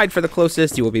or tied for the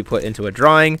closest, you will be put into a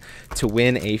drawing to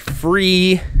win a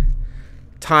free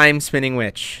time spinning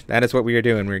witch. That is what we are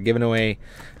doing. We're giving away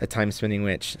a time spinning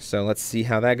witch. So let's see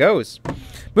how that goes.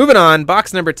 Moving on,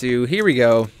 box number 2. Here we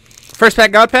go. First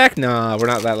pack, God pack? No, we're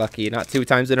not that lucky. Not 2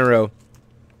 times in a row.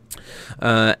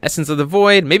 Essence of the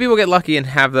Void. Maybe we'll get lucky and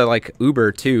have the like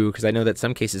Uber too, because I know that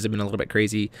some cases have been a little bit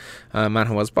crazy. Mount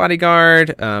Howell's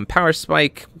Bodyguard, Power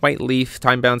Spike, White Leaf,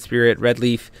 Time-Bound Spirit, Red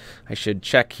Leaf. I should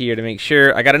check here to make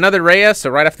sure. I got another Rhea,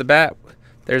 so right off the bat,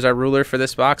 there's our ruler for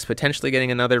this box. Potentially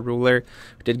getting another ruler.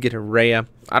 We did get a Rhea,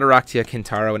 Ataraktia,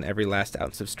 Kintaro, and every last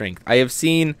ounce of strength. I have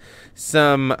seen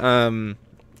some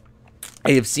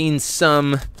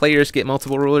players get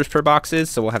multiple rulers per boxes,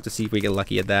 so we'll have to see if we get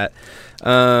lucky at that.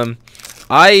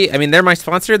 I mean, they're my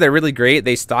sponsor. They're really great.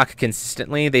 They stock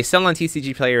consistently. They sell on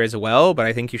TCG Player as well, but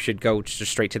I think you should go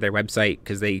just straight to their website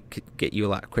because they get you a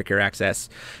lot quicker access.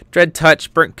 Dread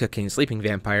Touch, Burnt Cooking, Sleeping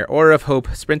Vampire, Aura of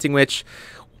Hope, Sprinting Witch.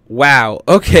 Wow.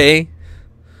 Okay.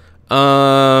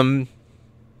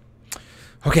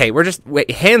 Okay, we're just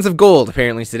hands of gold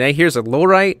apparently today. Here's a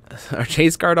Lowrite, our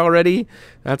chase card already.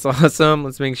 That's awesome.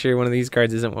 Let's make sure one of these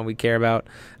cards isn't what we care about.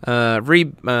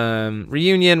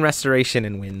 Reunion, Restoration,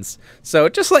 and Wins. So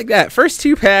just like that, first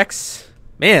 2 packs.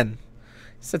 Man,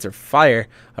 sets are fire.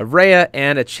 A Rhea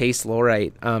and a Chase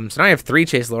Lowrite. So now I have 3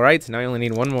 Chase Lowrites. Now I only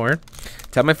need 1 more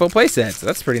to have my full playset. So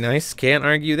that's pretty nice. Can't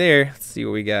argue there. Let's see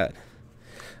what we got.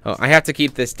 Oh, I have to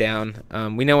keep this down.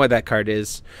 We know what that card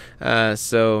is.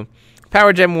 So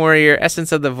Power Gem Warrior,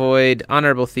 Essence of the Void,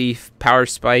 Honorable Thief, Power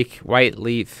Spike, White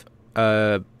Leaf,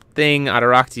 Thing,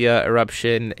 Ataraktia,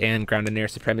 Eruption, and Ground and Air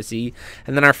Supremacy.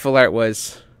 And then our full art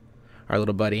was our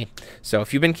little buddy. So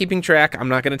if you've been keeping track, I'm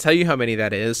not going to tell you how many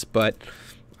that is, but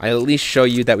I'll at least show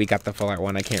you that we got the full art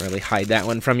one. I can't really hide that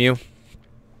one from you.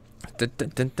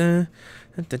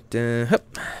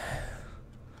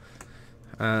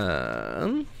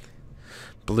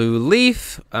 Blue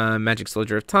Leaf, Magic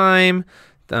Soldier of Time,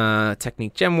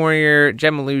 Technique Gem Warrior,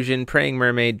 Gem Illusion, Praying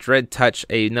Mermaid, Dread Touch,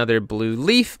 another Blue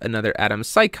Leaf, another Adam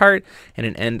Psychart, and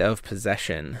an End of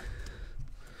Possession.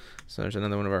 So there's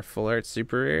another one of our full art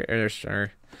super rare. There's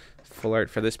our full art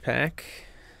for this pack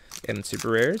and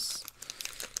super rares.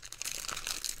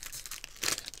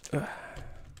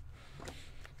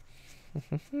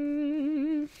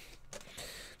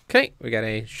 Okay, we got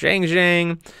a Zhang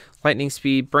Zhang, Lightning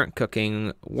Speed, Burnt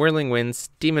Cooking, Whirling Winds,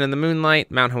 Demon in the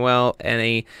Moonlight, Mount Howell, and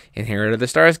a Inheritor of the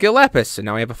Stars Gil Lapis. So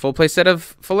now we have a full play set of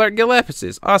full art Gil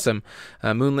Lapises. Awesome.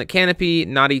 Moonlit Canopy,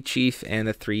 Naughty Chief, and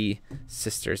the 3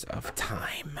 Sisters of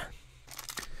Time.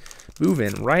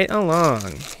 Moving right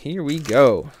along. Here we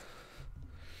go.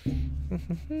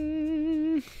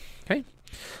 Okay.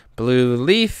 Blue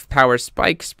Leaf, Power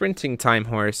Spike, Sprinting Time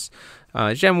Horse,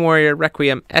 Gem Warrior,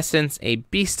 Requiem, Essence, a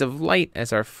Beast of Light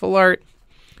as our full art,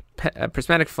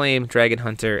 Prismatic Flame, Dragon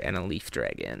Hunter, and a Leaf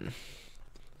Dragon.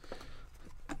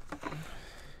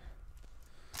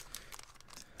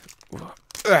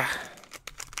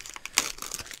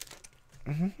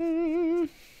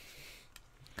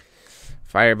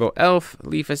 Firebolt Elf,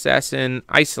 Leaf Assassin,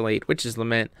 Isolate, Witch's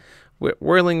Lament,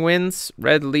 Whirling Winds,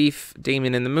 Red Leaf,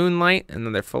 Damon in the Moonlight,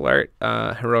 another full art,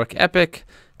 Heroic Epic,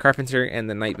 Carpenter, and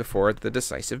the Night Before the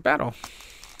Decisive Battle.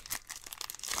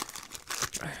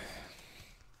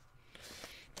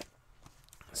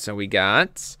 So we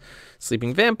got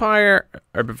Sleeping Vampire,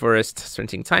 Herbivorist,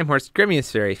 Sprinting Time Horse,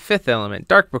 Grimius Fairy, Fifth Element,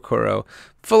 Dark Bokoro,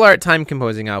 full art Time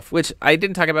Composing Elf, which I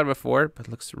didn't talk about before, but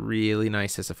looks really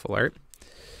nice as a full art.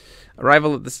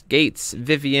 Arrival at the Gates,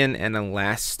 Vivian, and a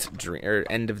Last Dream, or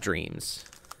End of Dreams.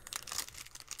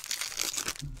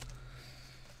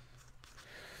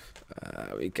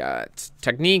 We got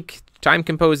Technique, Time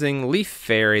Composing, Leaf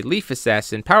Fairy, Leaf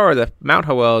Assassin, Power of the Mount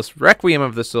Howells, Requiem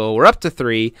of the Soul. We're up to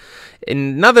 3.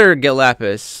 Another Gil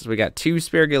Lapis. We got 2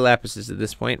 spare Gil Lapises at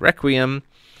this point. Requiem,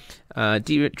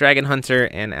 Dragon Hunter,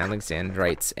 and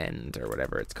Alexandrite's End, or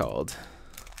whatever it's called.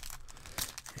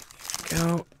 There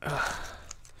we go.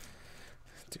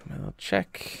 Do my little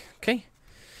check. Okay.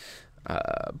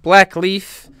 Black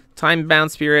Leaf,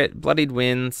 Time-bound Spirit, Bloodied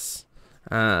Winds,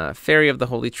 Fairy of the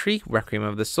Holy Tree, Requiem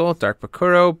of the Soul, Dark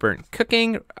Bakuro, Burnt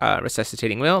Cooking,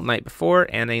 Resuscitating Will, Night Before,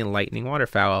 and a Lightning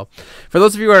Waterfowl. For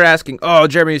those of you who are asking, oh,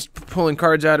 Jeremy's pulling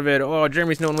cards out of it, oh,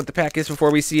 Jeremy's knowing what the pack is before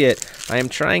we see it, I am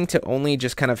trying to only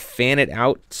just kind of fan it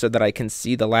out so that I can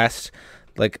see the last,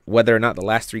 like, whether or not the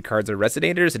last 3 cards are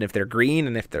Resonators, and if they're green,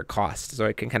 and if they're cost. So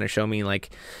it can kind of show me, like,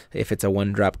 if it's a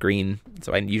 1-drop green,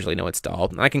 so I usually know it's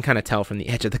Doll. I can kind of tell from the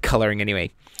edge of the coloring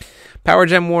anyway. Power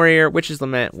Gem Warrior, Witch's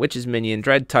Lament, Witch's Minion,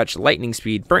 Dread Touch, Lightning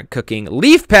Speed, Burnt Cooking,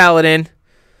 Leaf Paladin.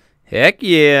 Heck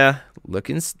yeah.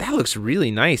 That looks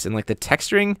really nice. And like the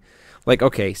texturing, like,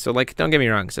 okay, so like, don't get me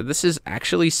wrong. So this is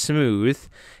actually smooth.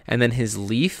 And then his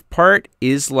leaf part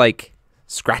is like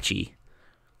scratchy.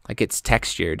 Like it's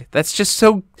textured. That's just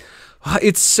so,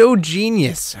 it's so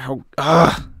genius.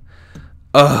 Last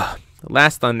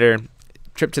Thunder,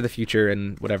 Trip to the Future,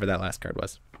 and whatever that last card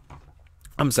was.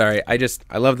 I'm sorry, I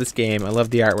love this game. I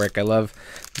love the artwork. I love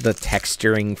the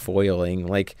texturing foiling.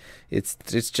 Like, it's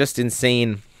just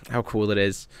insane how cool it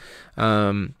is.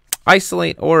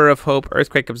 Isolate, Aura of Hope,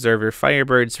 Earthquake Observer,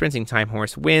 Firebird, Sprinting Time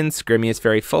Horse, Winds, Grimius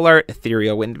Fairy Full Art,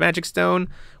 Ethereal Wind Magic Stone,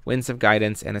 Winds of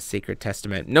Guidance, and a Sacred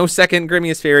Testament. No second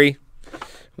Grimius Fairy.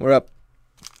 We're up.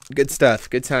 Good stuff.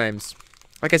 Good times.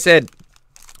 Like I said,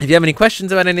 if you have any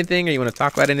questions about anything or you want to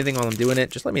talk about anything while I'm doing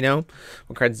it, just let me know.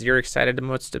 What cards you're excited the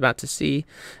most about to see.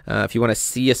 If you want to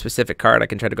see a specific card, I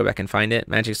can try to go back and find it.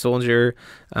 Magic Soldier,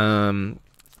 Praying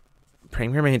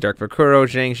Mermaid, Dark Bakuro,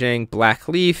 Zhang Zhang, Black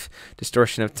Leaf,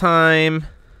 Distortion of Time.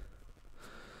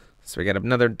 So we got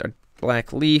another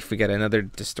Black Leaf. We got another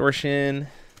Distortion.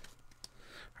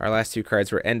 Our last 2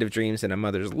 cards were End of Dreams and A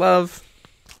Mother's Love.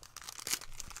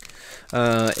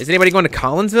 Is anybody going to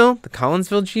Collinsville? The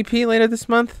Collinsville GP later this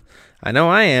month? I know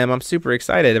I am. I'm super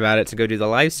excited about it to go do the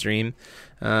live stream.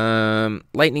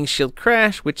 Lightning Shield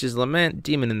Crash, Witch's Lament,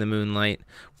 Demon in the Moonlight,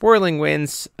 Whirling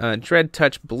Winds, Dread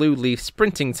Touch, Blue Leaf,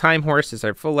 Sprinting Time Horse is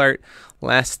our full art,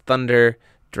 Last Thunder,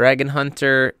 Dragon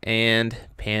Hunter, and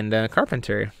Panda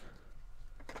Carpenter.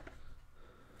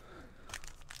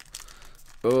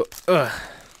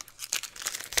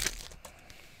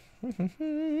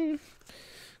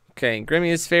 Okay,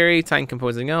 Grimius Fairy, Time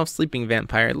Composing Elf, Sleeping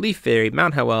Vampire, Leaf Fairy,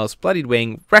 Mount Howells, Bloodied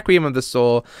Wing, Requiem of the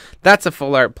Soul. That's a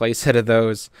full art playset of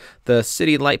those. The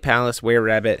City Light Palace, Were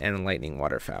Rabbit, and Lightning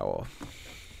Waterfowl.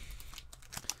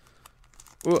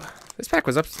 Ooh, this pack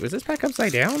was this pack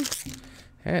upside down?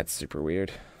 That's super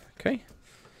weird. Okay.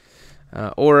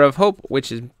 Aura of Hope,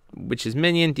 Witch's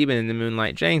Minion, Demon in the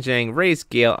Moonlight, Zhang Zhang, Raise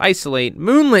Gale, Isolate,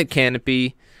 Moonlit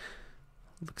Canopy.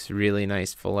 Looks really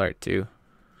nice full art too.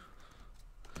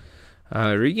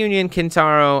 Reunion,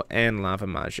 Kintaro, and Lava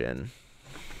Majin.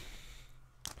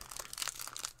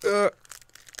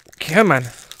 Come on.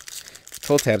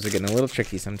 Pull tabs are getting a little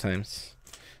tricky sometimes.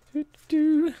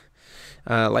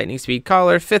 Lightning Speed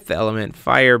Collar, Fifth Element,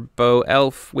 Fire Bow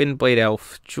Elf, Windblade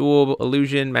Elf, Jewel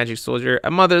Illusion, Magic Soldier,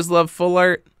 A Mother's Love full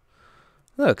art.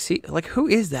 Look, see, like, who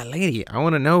is that lady? I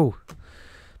want to know.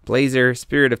 Blazer,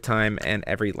 Spirit of Time, and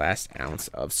Every Last Ounce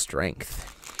of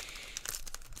Strength.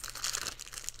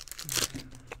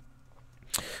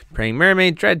 Praying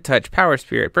Mermaid, Dread Touch, Power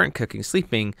Spirit, Burnt Cooking,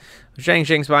 Sleeping, Zhang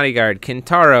Zhang's Bodyguard,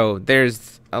 Kintaro.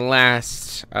 There's a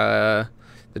last, the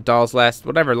doll's last,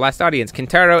 whatever, last audience.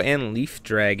 Kintaro and Leaf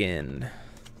Dragon.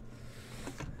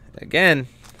 Again,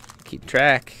 keep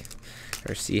track,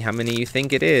 or see how many you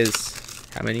think it is.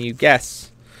 How many you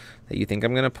guess that you think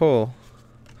I'm going to pull.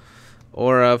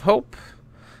 Aura of Hope,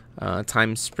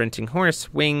 Time Sprinting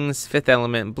Horse, Wings, Fifth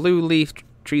Element, Blue Leaf,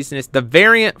 Treasonous, the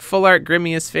variant full art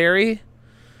Grimius Fairy.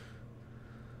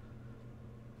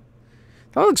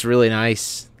 That looks really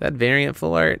nice. That variant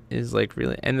full art is like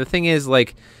really, and the thing is,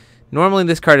 like, normally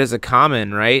this card is a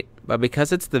common, right? But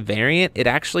because it's the variant, it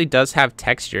actually does have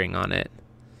texturing on it.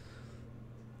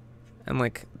 And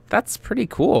like, that's pretty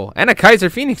cool. And a Kaiser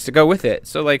Phoenix to go with it.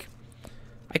 So like,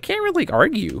 I can't really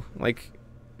argue. Like,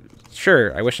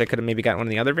 sure, I wish I could have maybe gotten one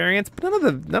of the other variants, but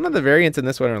none of the variants in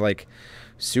this one are like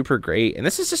super great. And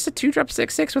this is just a 2-drop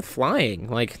 6/6 with flying.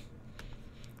 Like,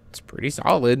 it's pretty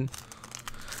solid.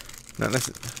 Not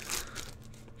necessarily.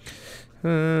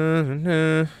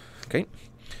 Okay.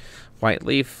 White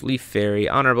Leaf, Leaf Fairy,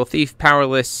 Honorable Thief,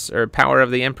 Powerless, or Power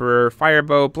of the Emperor,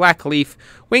 Firebow, Black Leaf,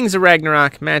 Wings of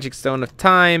Ragnarok, Magic Stone of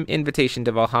Time, Invitation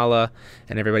to Valhalla,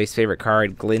 and everybody's favorite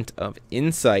card, Glint of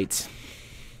Insight.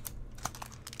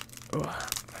 Ugh.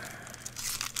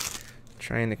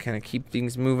 Trying to kind of keep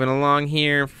things moving along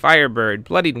here. Firebird,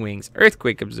 Bloodied Wings,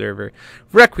 Earthquake Observer,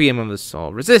 Requiem of the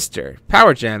Soul, Resistor,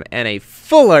 Power Gem, and a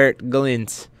full art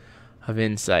Glint of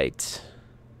Insight.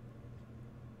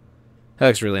 That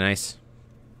looks really nice.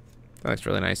 That's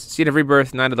really nice. Seed of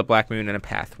Rebirth, Knight of the Black Moon, and a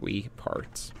Path We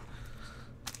Part.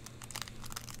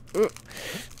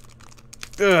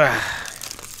 Ugh.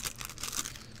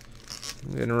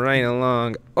 Moving right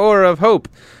along. Aura of Hope.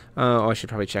 Oh, I should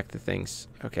probably check the things.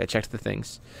 Okay, I checked the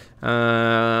things.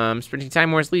 Sprinting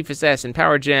Time Wars, Leaf Assassin,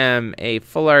 Power Gem, a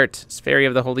Full Art Fairy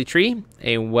of the Holy Tree,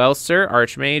 a Welser,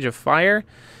 Archmage of Fire,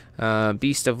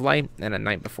 Beast of Light, and a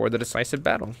Night Before the Decisive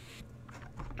Battle.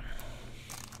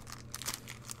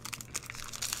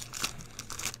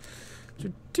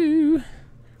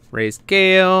 Raised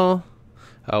Gale.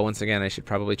 Oh, once again, I should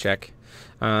probably check.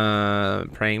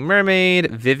 Praying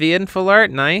Mermaid, Vivian Full Art,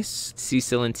 nice.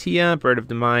 Cecil and Tia, Bird of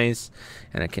Demise,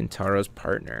 and a Kintaro's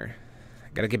Partner. I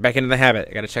gotta get back into the habit.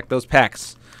 I gotta check those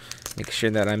packs. Make sure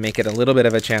that I make it a little bit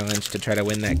of a challenge to try to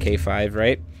win that K5,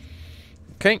 right?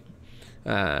 Okay.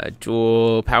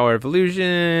 Dual Power of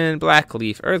Illusion, Black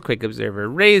Leaf, Earthquake Observer,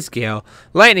 Raised Gale,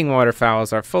 Lightning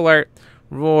Waterfowls are Full Art,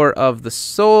 Roar of the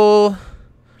Soul,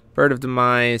 Bird of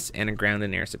Demise, and a Ground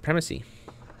and Air Supremacy.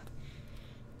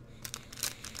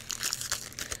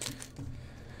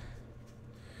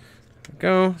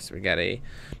 Go. So we got a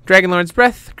Dragonlord's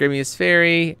Breath, Grimious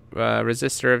Fairy,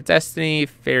 Resistor of Destiny,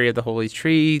 Fairy of the Holy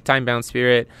Tree, Timebound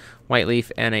Spirit, White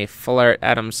Leaf, and a Full Art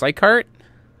Adam Psychart.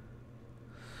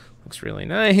 Looks really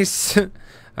nice.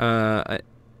 Analysis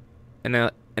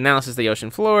of the Ocean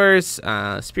Floors,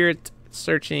 Spirit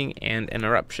Searching, and an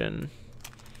Eruption.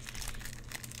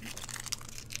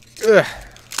 Ugh.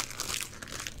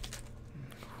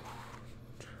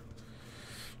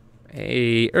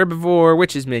 A Herbivore,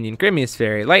 Witch's Minion, Grimious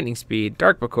Fairy, Lightning Speed,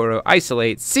 Dark Bokoro,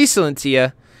 Isolate, Cecil and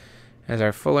Tia as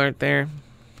our Full Art there.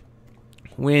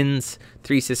 Winds,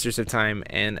 3 Sisters of Time,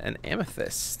 and an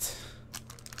Amethyst.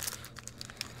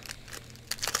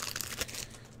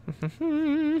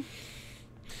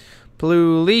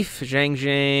 Blue Leaf, Zhang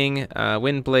Zhang,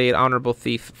 Windblade, Honorable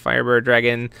Thief, Firebird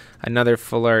Dragon, another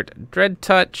Full Art Dread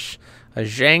Touch, a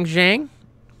Zhang Zhang.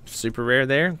 Super rare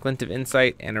there. Glint of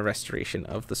Insight and a Restoration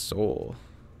of the Soul.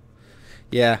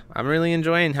 Yeah, I'm really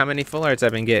enjoying how many Full Arts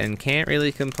I've been getting. Can't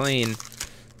really complain.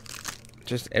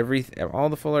 Just all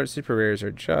the Full Art super rares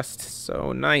are just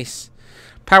so nice.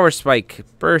 Power Spike,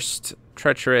 Burst,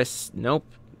 Treacherous, nope.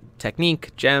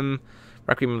 Technique, Gem,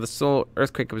 Requiem of the Soul,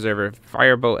 Earthquake Observer,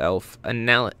 Firebow Elf,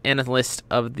 Analyst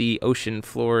of the Ocean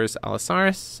Floors,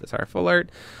 Allosaurus, that's our Full Art.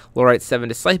 Lorite 7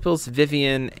 Disciples,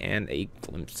 Vivian, and a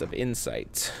Glimpse of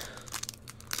Insight.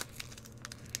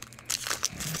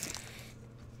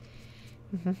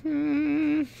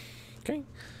 Okay.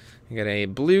 We got a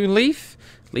Blue Leaf,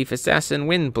 Leaf Assassin,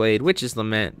 Windblade, Witch's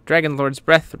Lament, Dragonlord's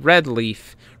Breath, Red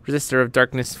Leaf, Resistor of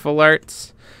Darkness Full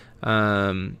Arts,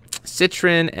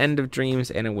 Citron, End of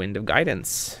Dreams, and a Wind of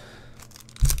Guidance.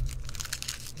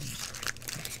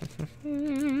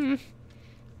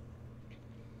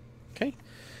 Okay.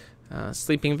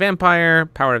 Sleeping Vampire,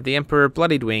 Power of the Emperor,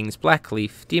 Bloodied Wings, Black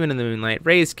Leaf, Demon in the Moonlight,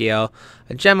 Raised Gale,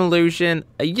 a Gem Illusion,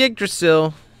 a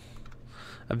Yggdrasil,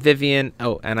 a Vivian.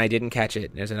 Oh, and I didn't catch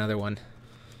it. There's another one.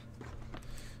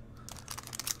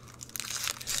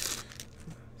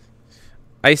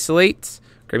 Isolate,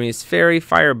 Grimious Fairy,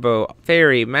 Firebow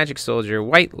Fairy, Magic Soldier,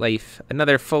 White Leaf,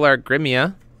 another Full Art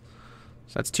Grimia.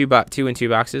 So that's 2 in 2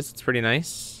 boxes. It's pretty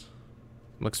nice.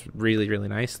 Looks really, really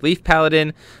nice. Leaf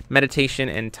Paladin, Meditation,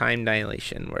 and Time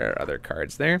Dilation. Where are other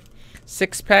cards there?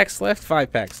 6 packs left,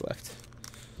 5 packs left.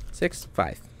 6,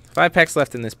 5. 5 packs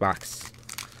left in this box.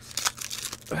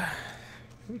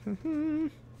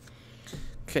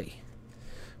 Okay.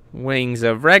 Wings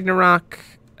of Ragnarok.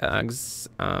 What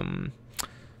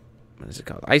is it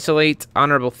called? Isolate,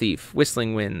 Honorable Thief,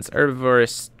 Whistling Winds,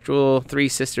 Herbivorous Jewel, 3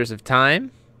 Sisters of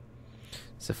Time.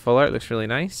 It's a Full Art, looks really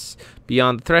nice.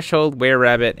 Beyond the Threshold,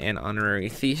 Were-Rabbit, and Honorary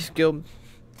Thief Guild.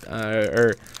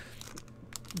 Or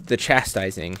the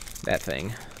Chastising, that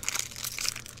thing.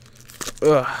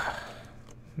 Ugh.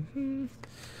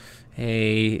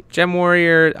 A Gem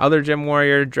Warrior, other Gem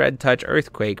Warrior, Dread Touch,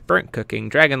 Earthquake, Burnt Cooking,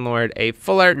 Dragon Lord, a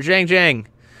Full Art Zhang Zhang.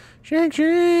 Zhang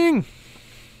Zhang!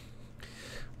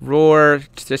 Roar,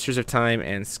 Sisters of Time,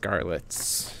 and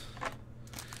Scarlet's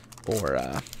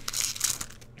Aura.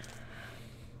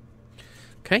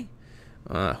 Okay.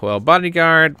 Well,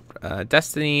 Bodyguard,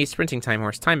 Destiny, Sprinting Time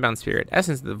Horse, Timebound Spirit,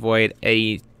 Essence of the Void,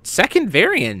 a second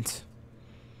variant.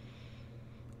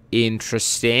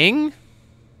 Interesting.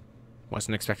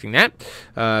 Wasn't expecting that.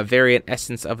 Variant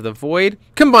Essence of the Void,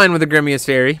 combined with a Grimious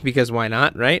Fairy, because why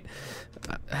not, right?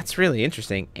 That's really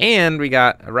interesting. And we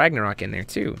got a Ragnarok in there,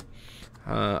 too.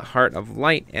 Heart of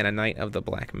Light and a Knight of the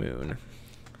Black Moon.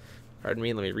 Pardon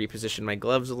me, let me reposition my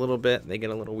gloves a little bit. They get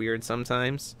a little weird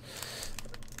sometimes.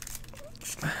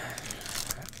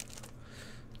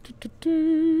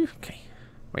 Okay.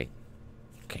 Wait.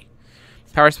 Okay.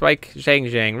 Power Spike,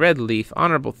 Zhang Zhang, Red Leaf,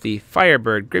 Honorable Thief,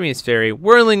 Firebird, Grimius Fairy,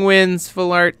 Whirling Winds,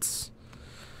 Full Arts.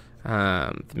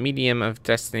 The Medium of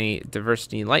Destiny,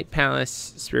 Diversity, Light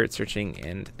Palace, Spirit Searching,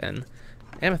 and an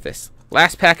Amethyst.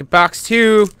 Last pack of box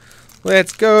 2.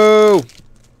 Let's go.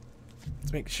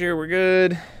 Let's make sure we're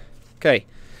good. Okay.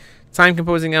 Time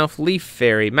Composing Elf, Leaf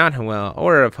Fairy, Mount Howell,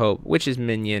 Aura of Hope, Witch's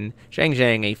Minion, Zhang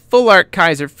Zhang, a Full Art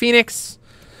Kaiser Phoenix,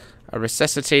 a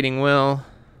Resuscitating Will,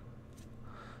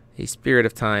 a Spirit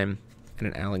of Time, and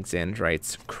an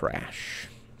Alexandrite's Crash.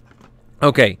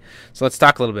 Okay, so let's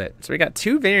talk a little bit. So we got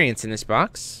 2 variants in this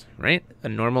box, right? A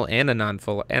normal and a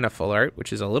non-full and a full art,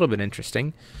 which is a little bit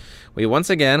interesting. We once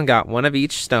again got 1 of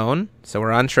each stone, so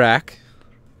we're on track.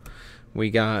 We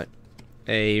got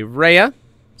a Rhea,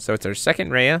 so it's our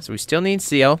second Rhea, so we still need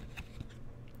Seal.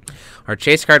 Our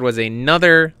chase card was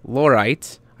another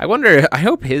Lorite. I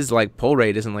hope his like pull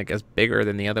rate isn't like as bigger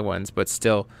than the other ones, but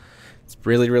still, it's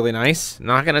really, really nice.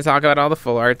 Not going to talk about all the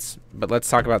full arts, but let's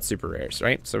talk about super rares,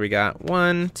 right? So we got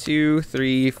 1, 2,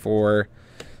 3, 4,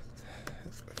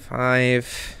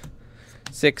 5,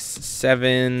 6,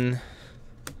 7.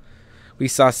 We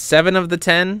saw 7 of the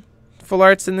 10 full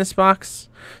arts in this box.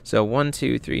 So 1,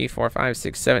 2, 3, 4, 5,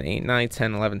 6, 7, 8, 9,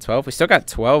 10, 11, 12. We still got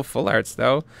 12 full arts,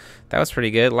 though. That was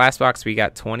pretty good. Last box, we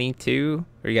got 22,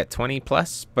 or we got 20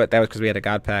 plus, but that was because we had a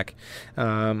God pack.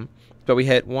 But we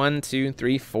hit 1, 2,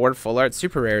 3, 4 full art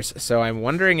super rares. So I'm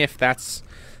wondering if that's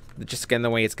just again the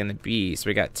way it's going to be. So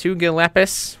we got 2 Gil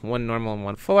Lapis, 1 normal and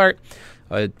 1 full art,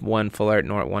 1 full art,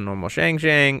 1 normal Zhang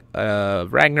Zhang,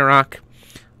 Ragnarok,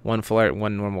 1 full art,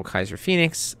 1 normal Kaiser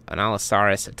Phoenix, an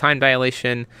Allosaurus, a Time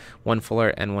Dilation, 1 full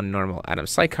art and 1 normal Adam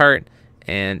Psychart,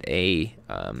 and a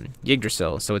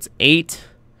Yggdrasil. So it's 8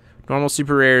 normal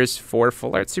super rares, 4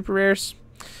 full art super rares.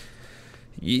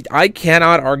 I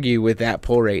cannot argue with that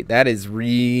pull rate. That is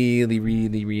really,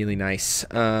 really, really nice.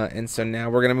 And so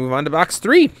now we're going to move on to box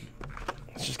 3.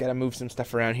 Just got to move some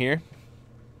stuff around here.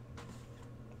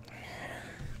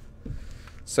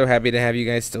 So happy to have you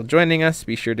guys still joining us.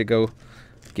 Be sure to go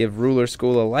give Ruler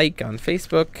School a like on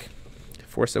Facebook.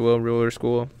 Force a Will Ruler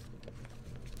School.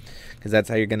 Because that's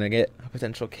how you're going to get a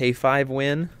potential K5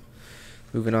 win.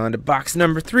 Moving on to box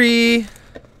number 3.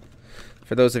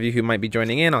 For those of you who might be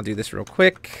joining in, I'll do this real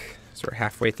quick. So we're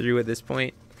halfway through at this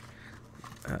point.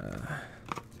 That's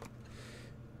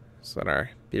what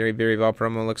our Berry Berry Ball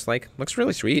promo looks like. Looks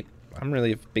really sweet. I'm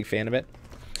really a big fan of it.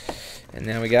 And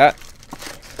now we got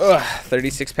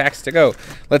 36 packs to go.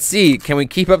 Let's see. Can we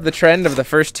keep up the trend of the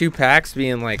first 2 packs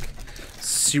being like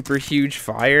super huge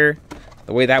fire?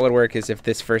 The way that would work is if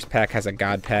this first pack has a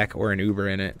God pack or an Uber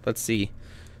in it. Let's see.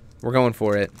 We're going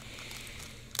for it.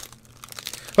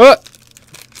 Oh!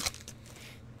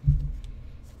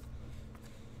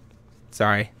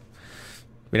 Sorry.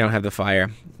 We don't have the fire.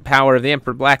 Power of the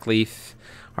Emperor Blackleaf.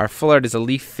 Our full art is a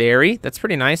Leaf Fairy. That's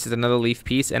pretty nice. It's another leaf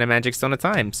piece and a Magic Stone of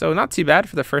Time. So not too bad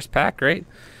for the first pack, right?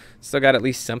 Still got at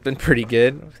least something pretty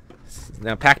good.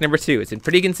 Now pack number 2. It's been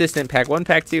pretty consistent. Pack 1,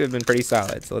 pack 2 have been pretty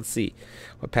solid. So let's see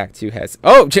what pack 2 has.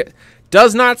 Oh,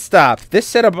 does not stop. This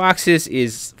set of boxes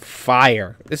is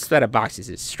fire. This set of boxes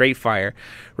is straight fire.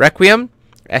 Requiem,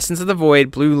 Essence of the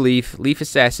Void, Blue Leaf, Leaf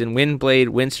Assassin, Windblade,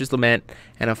 Winster's Lament,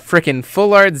 and a frickin'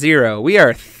 full art 0. We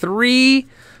are 3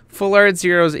 full art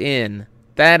 0s in.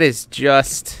 That is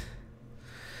just,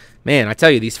 man, I tell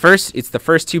you, it's the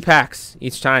first 2 packs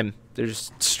each time. They're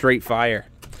just straight fire.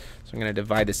 So I'm going to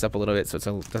divide this up a little bit so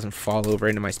it doesn't fall over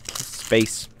into my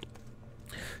space.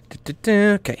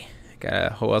 Okay. Got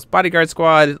a Howell's Bodyguard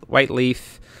Squad, White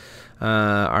Leaf.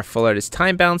 Our full art is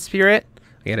Time-Bound Spirit.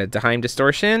 We got a Time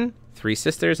Distortion, 3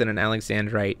 Sisters, and an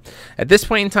Alexandrite. At this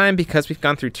point in time, because we've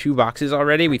gone through 2 boxes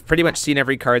already, we've pretty much seen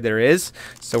every card there is.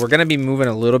 So we're going to be moving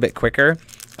a little bit quicker.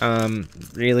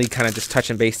 Really kind of just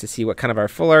touching base to see what kind of our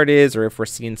full art is or if we're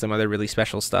seeing some other really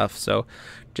special stuff. So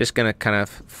just going to kind of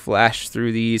flash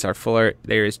through these. Our full art,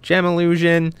 there is Gem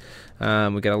Illusion. We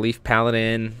got a Leaf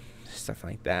Paladin, stuff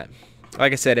like that.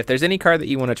 Like I said, if there's any card that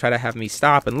you want to try to have me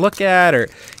stop and look at or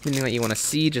anything that you want to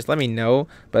see, just let me know.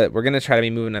 But we're going to try to be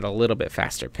moving at a little bit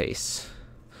faster pace.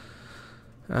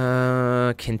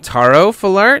 Kintaro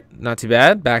full art. Not too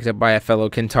bad. Backed up by a fellow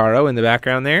Kintaro in the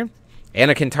background there.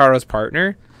 And a Kintaro's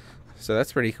partner. So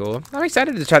that's pretty cool. I'm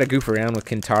excited to try to goof around with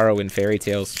Kintaro in Fairy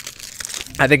Tales.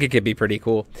 I think it could be pretty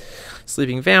cool.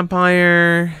 Sleeping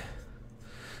Vampire.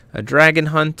 A Dragon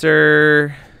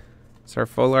Hunter. It's our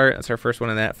full art. That's our first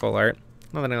one in that full art.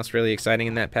 Nothing else really exciting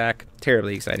in that pack.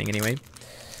 Terribly exciting anyway.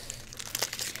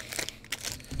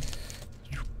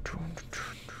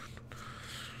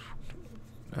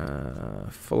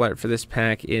 Full art for this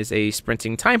pack is a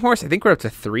sprinting time horse. I think we're up to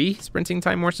 3 sprinting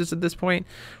time horses at this point.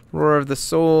 Roar of the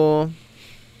Soul.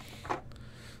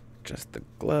 Just the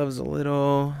gloves a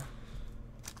little.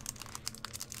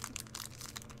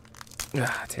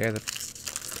 Tear the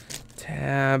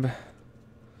tab.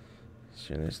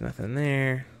 Sure there's nothing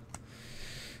there.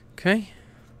 Okay.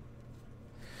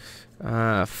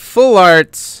 Full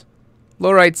art.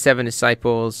 Lowrite 7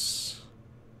 Disciples.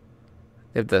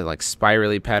 They have the like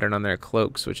spirally pattern on their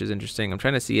cloaks, which is interesting. I'm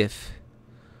trying to see if...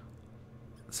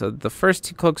 So the first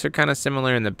 2 cloaks are kind of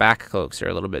similar, and the back cloaks are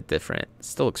a little bit different. It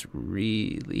still looks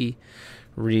really,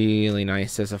 really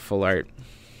nice as a full art.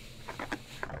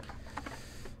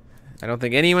 I don't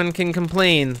think anyone can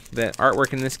complain that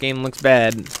artwork in this game looks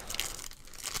bad,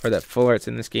 or that full arts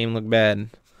in this game look bad.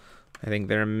 I think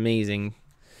they're amazing.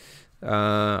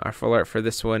 Our full art for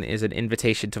this one is an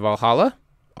Invitation to Valhalla.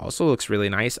 Also looks really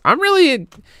nice. I'm really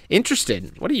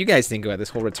interested. What do you guys think about this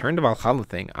whole Return to Valhalla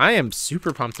thing? I am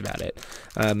super pumped about it.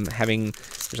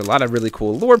 There's a lot of really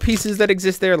cool lore pieces that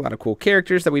exist there, a lot of cool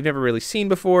characters that we've never really seen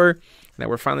before, that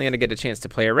we're finally going to get a chance to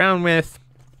play around with.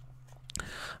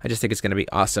 I just think it's going to be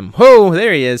awesome. Whoa,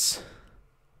 there he is.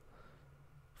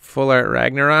 Full art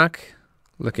Ragnarok.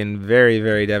 Looking very,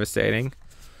 very devastating.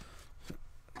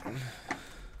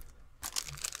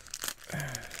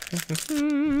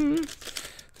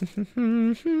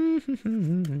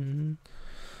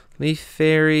 Leaf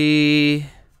Fairy.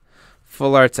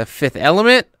 Full art's a 5th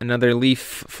element. Another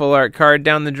Leaf full art card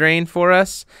down the drain for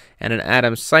us. And an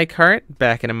Adam Psych Heart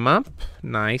backing him up.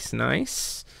 Nice,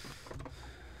 nice.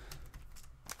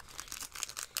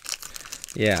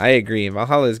 Yeah, I agree.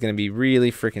 Valhalla is going to be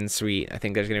really freaking sweet. I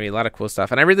think there's going to be a lot of cool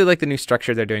stuff. And I really like the new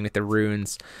structure they're doing with the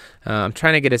runes. I'm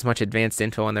trying to get as much advanced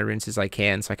info on the runes as I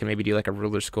can, so I can maybe do like a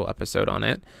ruler school episode on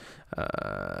it.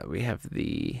 We have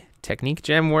the Technique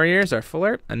Gem Warriors, our full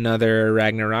art. Another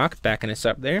Ragnarok backing us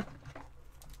up there.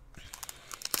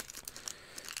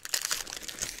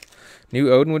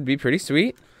 New Odin would be pretty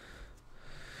sweet.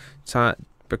 Taunt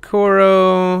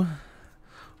Bakuro.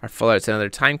 Our full art's another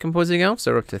Time Composing Elf,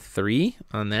 so we're up to 3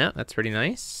 on that. That's pretty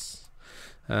nice.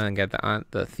 Got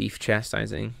the Thief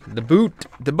Chastising. The Boot.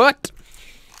 The Butt.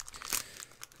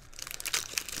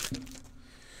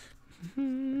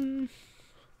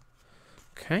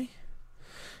 Okay.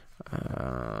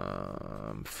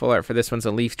 Full art for this one's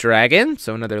a Leaf Dragon,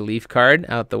 so another Leaf card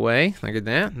out the way. Look at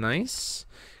that. Nice.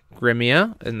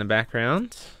 Grimia in the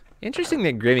background. Interesting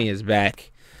that Grimia is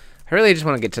back. I really just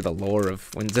want to get to the lore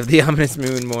of Winds of the Ominous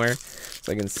Moon more, so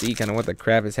I can see kind of what the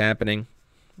crap is happening.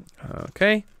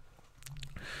 Okay.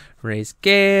 Raise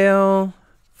Gale.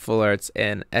 Full art's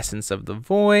an Essence of the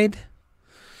Void.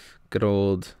 Good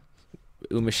old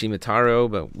Umashima Taro,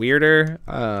 but weirder.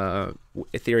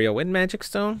 Ethereal Wind Magic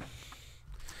Stone.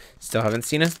 Still haven't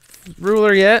seen a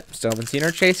ruler yet. Still haven't seen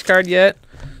our chase card yet.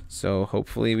 So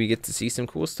hopefully we get to see some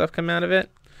cool stuff come out of it.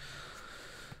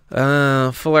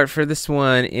 Full art for this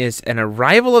one is an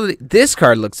Arrival of the... This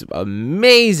card looks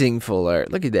amazing, full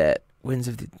art. Look at that. Winds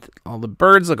of the... All the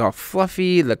birds look all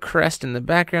fluffy. The crest in the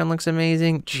background looks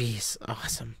amazing. Jeez,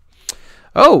 awesome.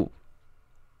 Oh,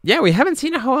 yeah, we haven't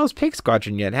seen a Hoel's Pig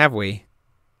Squadron yet, have we?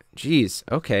 Jeez,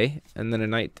 okay. And then a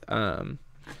Night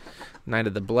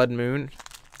of the Blood Moon.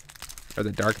 Or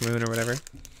the Dark Moon or whatever.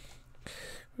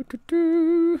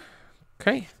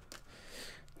 Okay.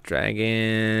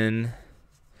 Dragon...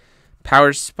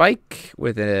 Power Spike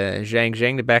with a Zhang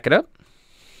Zhang to back it up.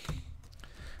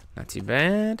 Not too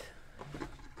bad.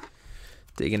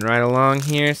 Digging right along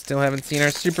here. Still haven't seen our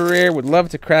super rare. Would love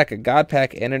to crack a God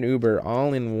Pack and an Uber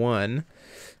all in one.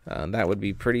 That would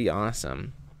be pretty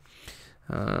awesome.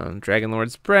 Dragon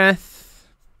Lord's Breath.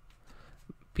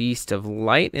 Beast of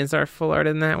Light is our full art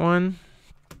in that one.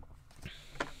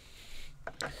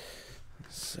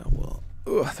 So we'll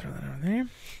throw that over there.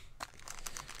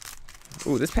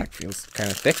 Ooh, this pack feels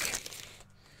kind of thick.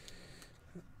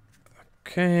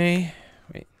 Okay.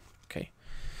 Wait. Okay.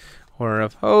 Horror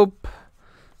of Hope.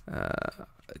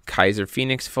 Kaiser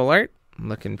Phoenix full art.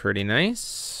 Looking pretty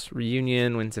nice.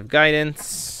 Reunion, Winds of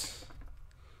Guidance.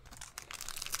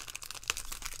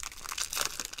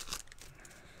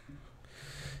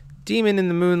 Demon in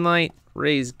the Moonlight.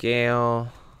 Raise Gale.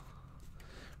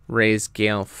 Raise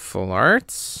Gale full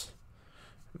arts.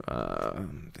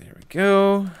 There we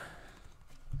go.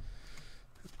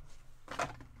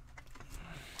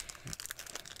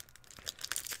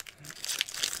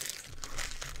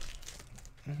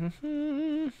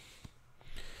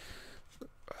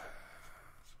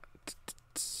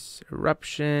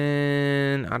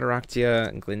 Eruption, Adoraktia,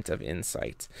 and Glint of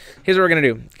Insight. Here's what we're going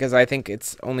to do, because I think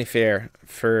it's only fair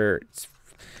for...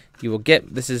 you will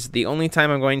get, this is the only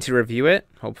time I'm going to review it.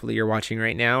 Hopefully you're watching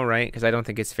right now, right? Because I don't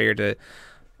think it's fair to,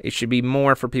 it should be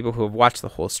more for people who have watched the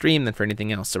whole stream than for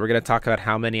anything else. So we're going to talk about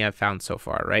how many I've found so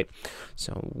far, right?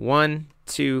 So 1,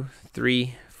 2,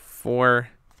 3, 4,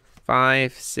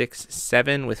 5, 6,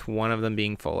 7, with one of them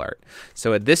being full art.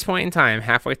 So at this point in time,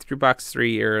 halfway through box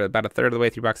 3, or about a third of the way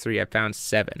through box 3, I found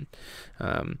 7.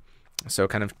 So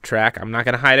kind of track. I'm not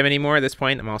going to hide them anymore at this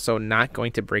point. I'm also not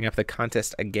going to bring up the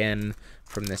contest again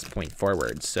from this point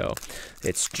forward. So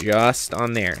it's just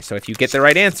on there. So if you get the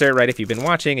right answer, right, if you've been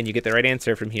watching and you get the right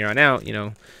answer from here on out, you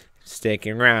know,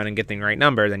 sticking around and getting the right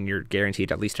number, then you're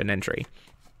guaranteed at least an entry.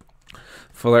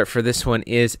 Full art for this one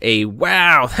is a,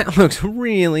 wow, that looks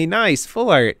really nice. Full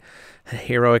art. A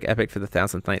heroic epic for the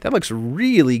 1000th night. That looks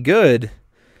really good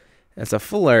as a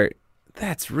full art.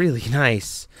 That's really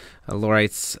nice. A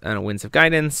Lorite's Winds of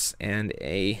Guidance and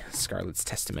a Scarlet's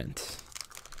Testament.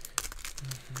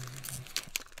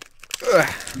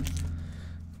 Alright,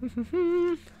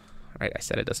 I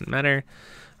said it doesn't matter.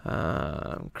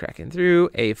 Cracking through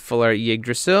a full art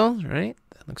Yggdrasil, right?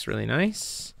 That looks really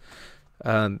nice.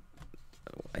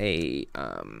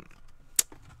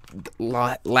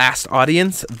 Last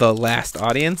Audience, the Last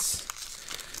Audience.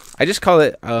 I just call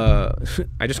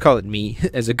it me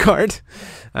as a card,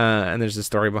 and there's a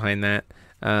story behind that.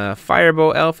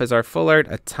 Firebow Elf is our full art,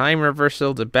 a time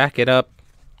reversal to back it up.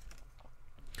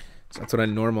 So that's what a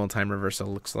normal time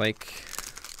reversal looks like.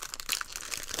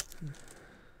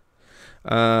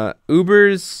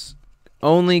 Ubers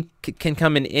only can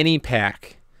come in any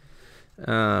pack.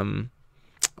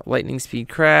 Lightning Speed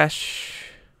Crash,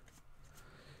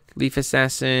 Leaf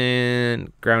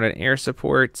Assassin, Ground and Air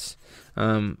Support.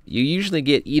 You usually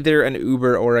get either an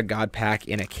Uber or a God Pack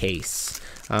in a case.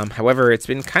 However, it's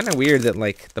been kind of weird that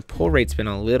like the pull rate's been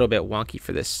a little bit wonky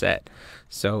for this set.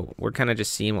 So we're kind of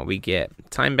just seeing what we get.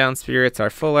 Time-Bound Spirits, our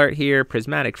full art here.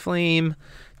 Prismatic Flame,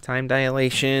 Time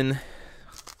Dilation.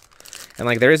 And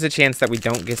like there is a chance that we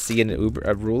don't get to see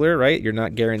a ruler, right? You're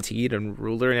not guaranteed a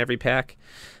ruler in every pack.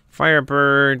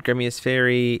 Firebird, Grimious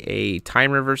Fairy, a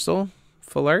Time Reversal,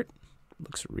 full art.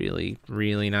 Looks really,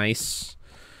 really nice.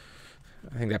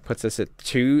 I think that puts us at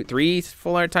 3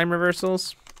 full art time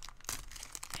reversals.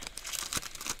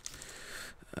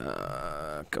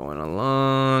 Going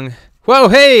along. Whoa,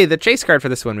 hey, the chase card for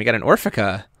this one. We got an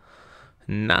Orphica.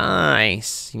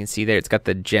 Nice. You can see there it's got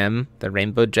the gem, the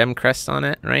rainbow gem crest on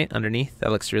it, right? Underneath.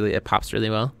 That looks really, it pops really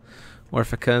well.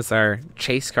 Orphica is our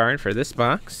chase card for this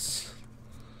box.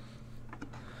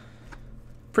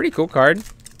 Pretty cool card.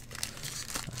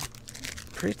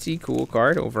 Pretty cool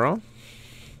card overall.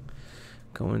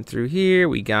 Going through here,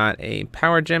 we got a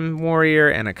Power Gem Warrior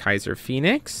and a Kaiser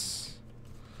Phoenix.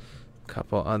 A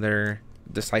couple other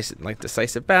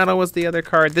Decisive Battle was the other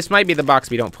card. This might be the box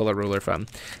we don't pull a ruler from.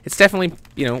 It's definitely,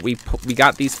 you know, we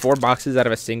got these 4 boxes out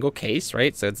of a single case,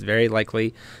 right? So it's very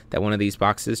likely that one of these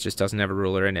boxes just doesn't have a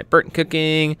ruler in it. Burnt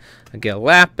Cooking, a Gil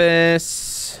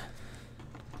Lapis.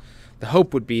 The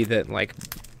hope would be that like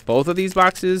both of these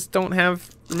boxes don't have,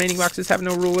 remaining boxes have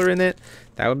no ruler in it.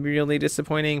 That would be really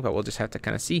disappointing, but we'll just have to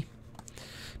kind of see.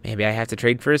 Maybe I have to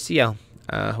trade for a CL.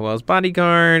 Hoel's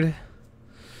Bodyguard,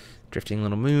 Drifting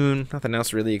Little Moon. Nothing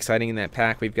else really exciting in that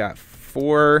pack. We've got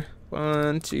 5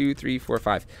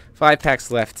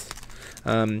 packs left.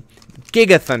 Giga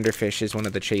Thunderfish is one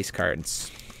of the chase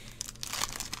cards.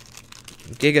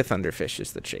 Giga Thunderfish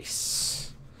is the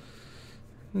chase.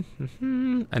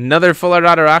 Another full art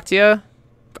Ataractia.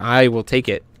 I will take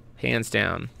it, hands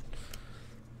down.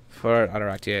 Full art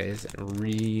Ataractia is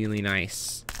really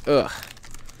nice. Ugh.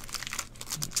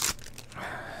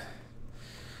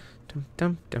 Dum,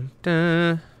 dum, dum,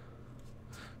 dum.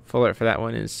 Full art for that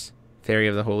one is Fairy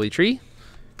of the Holy Tree.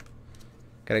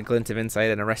 Got a Glint of Insight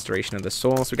and a Restoration of the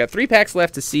Soul. So we got 3 packs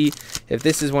left to see if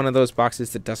this is one of those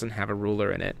boxes that doesn't have a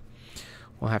ruler in it.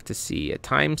 We'll have to see. A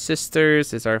Time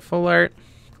Sisters is our full art.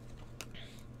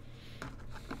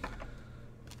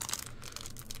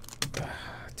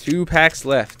 Two packs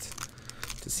left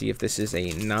to see if this is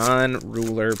a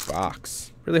non-ruler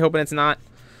box. Really hoping it's not.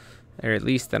 Or at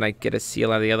least that I get a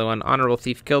seal out of the other one. Honorable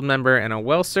Thief Guild member and a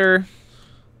Welser.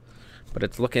 But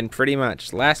it's looking pretty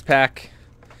much. Last pack.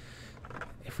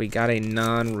 If we got a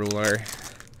non-ruler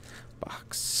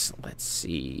box. Let's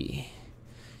see.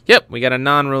 Yep, we got a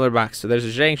non-ruler box. So there's a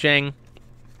Zhang Zhang.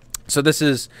 So this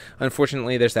is,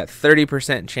 unfortunately, there's that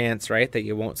 30% chance, right, that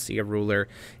you won't see a ruler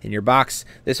in your box.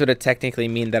 This would technically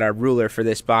mean that our ruler for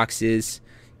this box is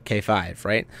K5,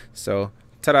 right? So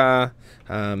ta-da.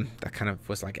 That kind of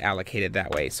was like allocated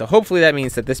that way. So hopefully that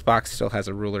means that this box still has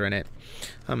a ruler in it.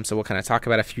 So we'll kind of talk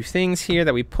about a few things here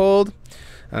that we pulled.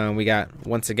 We got,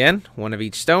 once again, one of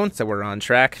each stone, so we're on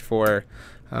track for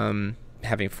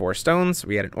having 4 stones.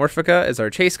 We had an Orphica as our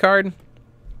chase card.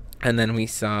 And then we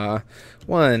saw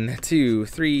 1, 2,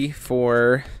 3,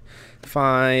 4,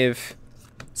 5,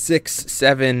 6,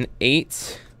 7,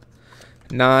 8,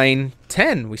 9,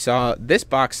 10. We saw, this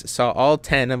box saw all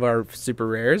 10 of our super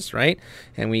rares, right?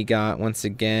 And we got, once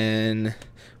again,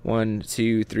 1,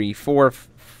 2, 3, 4,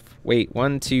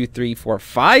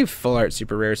 5 full art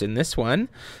super rares in this one.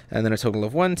 And then a total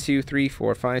of 1, 2, 3,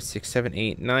 4, 5, 6, 7,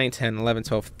 8, 9, 10, 11,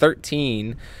 12,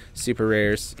 13 super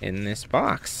rares in this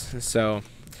box. So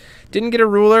didn't get a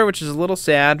ruler, which is a little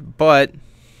sad, but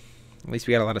at least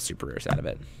we got a lot of super rares out of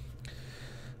it.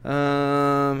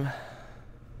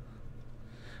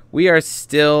 We are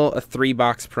still a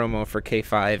 3-box promo for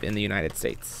K5 in the United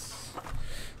States.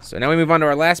 So now we move on to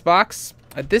our last box.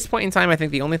 At this point in time, I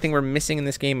think the only thing we're missing in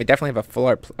this game, we definitely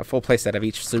have a full play set of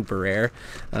each super rare,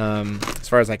 as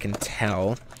far as I can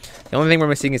tell. The only thing we're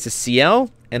missing is a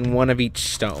CL and 1 of each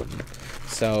stone.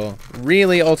 So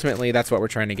really, ultimately, that's what we're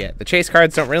trying to get. The chase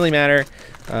cards don't really matter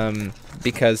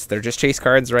because they're just chase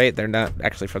cards, right? They're not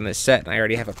actually from this set, and I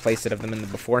already have a play set of them in the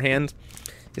beforehand.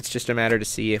 It's just a matter to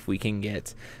see if we can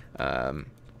get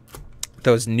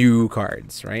those new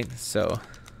cards, right? So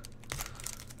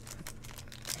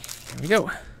here we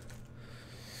go.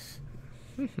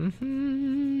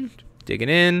 Digging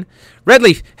in. Red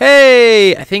leaf.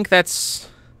 Hey! I think that's...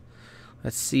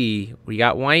 Let's see. We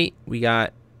got white. We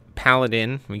got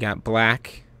paladin. We got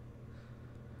black.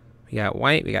 We got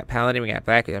white. We got paladin. We got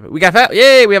black.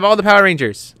 Yay! We have all the Power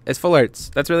Rangers as full arts.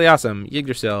 That's really awesome.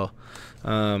 Yggdrasil.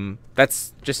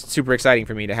 That's just super exciting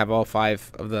for me to have all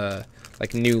 5 of the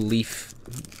like new leaf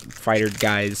fighter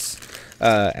guys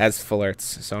as full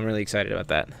arts. So I'm really excited about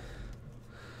that.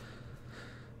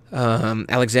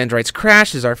 Alexandrite's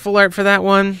Crash is our full art for that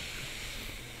one.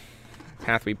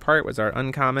 Path We Part was our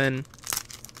uncommon.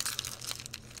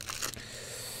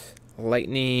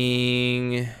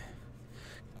 Lightning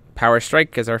Power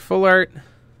Strike is our full art.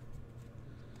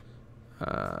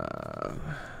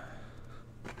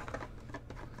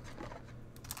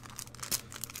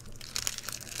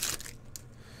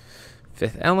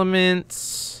 Fifth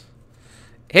Element.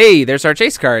 Hey, there's our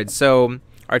chase cards. So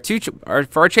for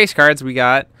our chase cards, we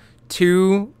got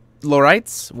 2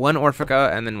 Lorites, 1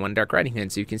 Orphica, and then 1 Dark Riding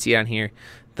Hood. So you can see on here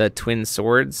the twin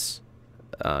swords.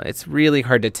 It's really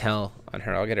hard to tell on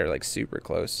her. I'll get her like super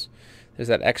close. There's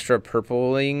that extra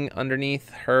purpling underneath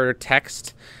her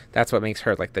text. That's what makes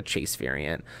her like the chase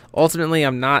variant. Ultimately,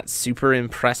 I'm not super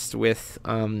impressed with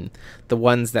the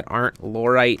ones that aren't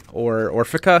Lorite or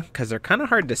Orphica because they're kind of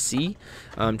hard to see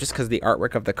just because the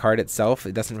artwork of the card itself,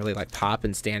 it doesn't really like pop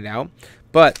and stand out.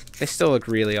 But they still look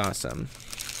really awesome.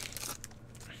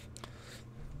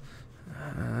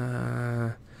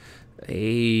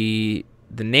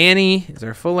 The Nanny is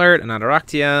our full art, an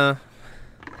Adaraktia.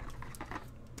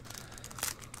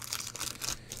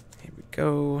 Here we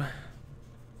go.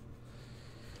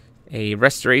 A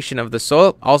Restoration of the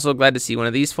Soul. Also glad to see one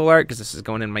of these full art because this is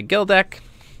going in my Gil deck.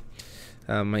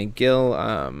 My Gil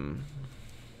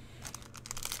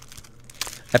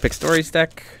Epic Stories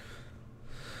deck.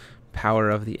 Power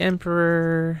of the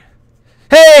Emperor.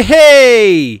 Hey,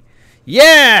 hey!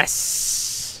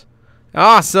 Yes!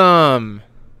 Awesome!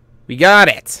 We got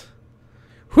it.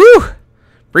 Whew!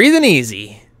 Breathing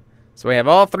easy. So we have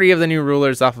all 3 of the new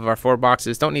rulers off of our 4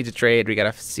 boxes. Don't need to trade. We got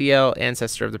a CL,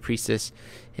 Ancestor of the Priestess,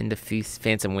 into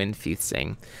Phantom Wind,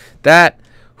 Sing. That,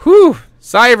 whew!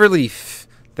 Sigh of relief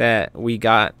that we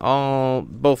got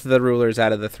both of the rulers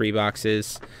out of the 3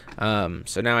 boxes.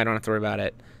 So now I don't have to worry about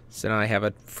it. So now I have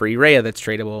a free Rhea that's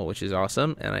tradable, which is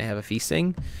awesome. And I have a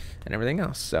Sing and everything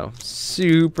else. So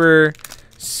super,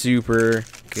 super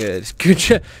good. Good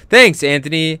job. Thanks,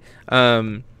 Anthony.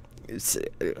 I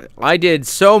did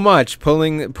so much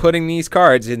putting these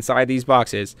cards inside these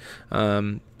boxes.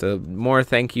 The more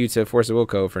thank you to Force of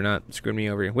Wilco for not screwing me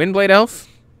over. Windblade Elf.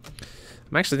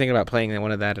 I'm actually thinking about playing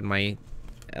one of that in my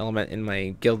element in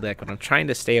my guild deck, but I'm trying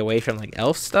to stay away from like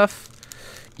elf stuff.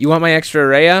 You want my extra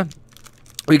Rhea?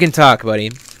 We can talk, buddy.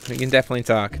 We can definitely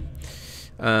talk.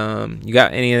 You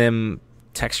got any of them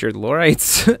textured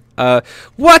Lorites?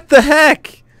 What the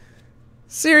heck?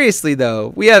 Seriously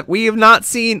though, we have not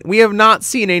seen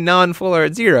a non-full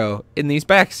art 0 in these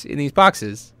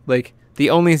boxes. Like the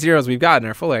only zeros we've gotten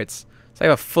are full arts. So I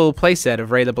have a full playset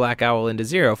of Ray the Black Owl into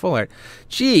 0 full art.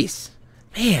 Jeez,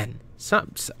 man,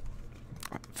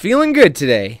 feeling good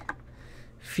today.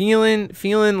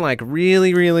 Feeling like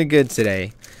really, really good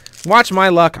today. Watch my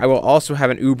luck, I will also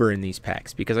have an Uber in these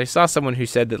packs, because I saw someone who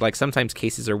said that like sometimes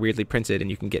cases are weirdly printed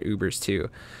and you can get Ubers too.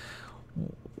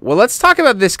 Well, let's talk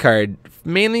about this card,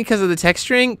 mainly because of the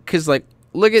texturing, because like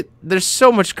look at, there's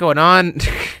so much going on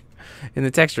in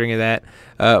the texturing of that.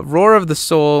 Roar of the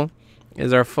Soul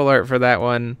is our full art for that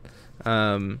one.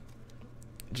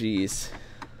 Jeez.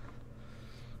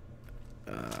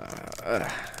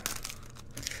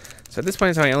 So at this point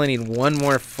in time, I only need one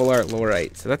more full art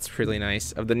Lorite. So that's really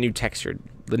nice. Of the new texture,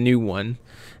 the new one.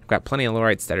 I've got plenty of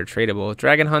Lorites that are tradable.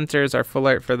 Dragon Hunters are full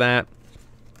art for that.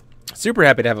 Super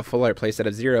happy to have a full art playset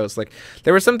of Zeros. Like,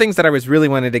 there were some things that I was really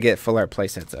wanted to get full art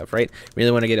playsets of, right?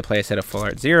 Really want to get a playset of full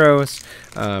art Zeros.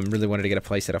 Really wanted to get a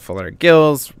playset of full art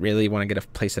Gills. Really want to get a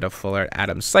playset of full art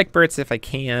Adam Psychberts if I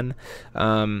can.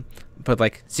 But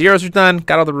like, Zeros are done.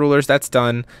 Got all the rulers. That's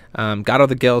done. Got all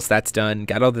the Gills. That's done.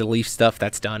 Got all the Leaf stuff.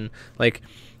 That's done. Like,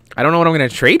 I don't know what I'm going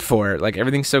to trade for. Like,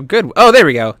 everything's so good. Oh, there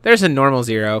we go. There's a normal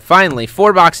Zero. Finally,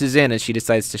 4 boxes in as she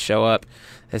decides to show up.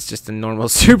 It's just a normal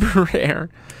super rare.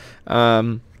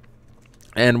 And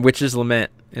Witch's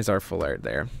Lament is our full art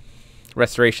there.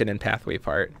 Restoration and Pathway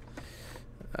part.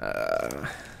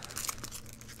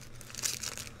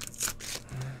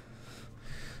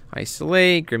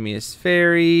 Isolate, Grimious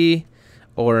Fairy,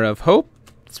 Aura of Hope.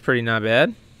 It's pretty not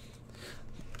bad.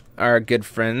 Our good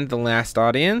friend, The Last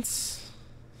Audience.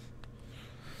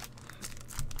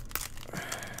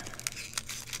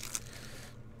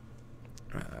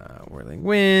 Whirling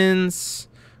Winds.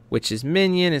 Witch's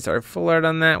Minion is our full art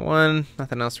on that one.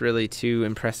 Nothing else really too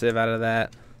impressive out of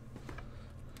that.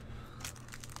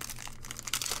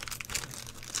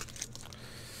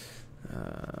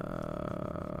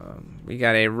 We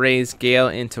got a Raise Gale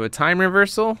into a Time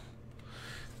Reversal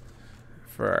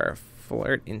for our full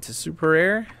art into Super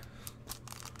Rare.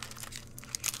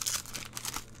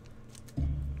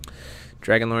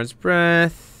 Dragonlord's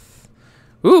Breath.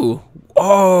 Ooh.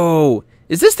 Oh!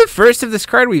 Is this the first of this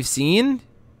card we've seen?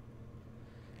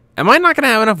 Am I not going to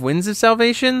have enough Winds of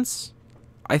Salvations?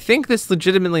 I think this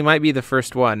legitimately might be the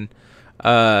first one.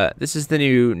 This is the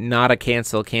new Not a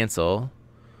Cancel.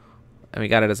 And we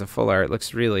got it as a full art. It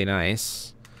looks really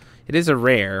nice. It is a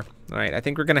rare. Alright, I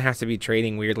think we're going to have to be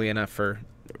trading weirdly enough for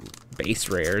base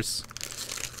rares.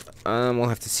 We'll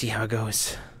have to see how it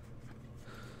goes.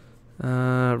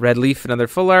 Red Leaf, another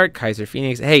full art. Kaiser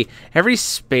Phoenix. Hey, every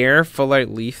spare full art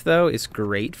Leaf, though, is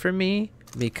great for me,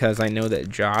 because I know that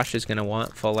Josh is going to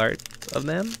want full art of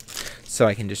them. So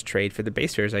I can just trade for the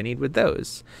base rares I need with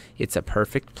those. It's a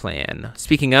perfect plan.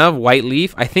 Speaking of White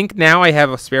Leaf, I think now I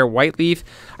have a spare White Leaf.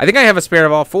 I think I have a spare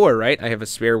of all 4, right? I have a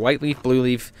spare White Leaf, Blue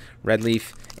Leaf, Red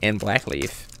Leaf, and Black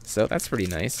Leaf. So that's pretty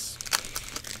nice.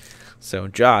 So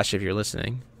Josh, if you're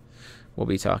listening, we'll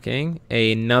be talking.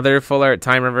 Another full art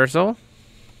Time Reversal.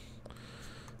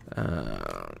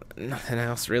 Nothing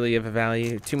else really of a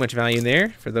value. Too much value there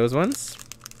for those ones.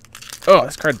 Oh,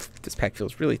 this pack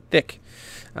feels really thick.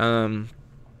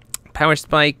 Power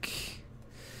Spike.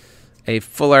 A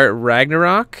full art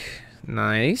Ragnarok.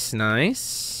 Nice,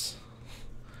 nice.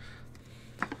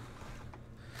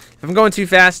 If I'm going too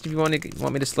fast, if you want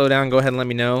me to slow down, go ahead and let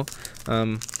me know.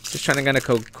 Just trying to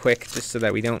go quick, just so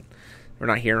that we're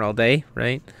not here all day,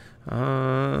 right?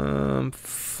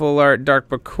 Full art Dark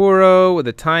Bakuro with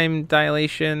a time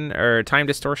dilation or time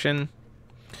distortion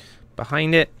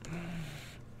behind it.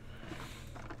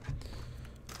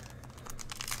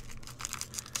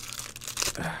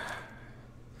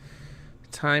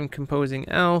 Time composing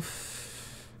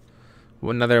elf.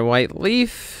 Another White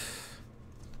Leaf.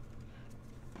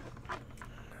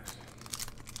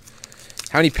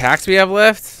 How many packs we have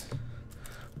left?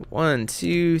 1,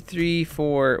 2, 3,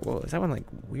 4. Whoa, is that one like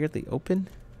weirdly open?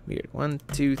 Weird. 1,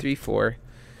 2, 3, 4,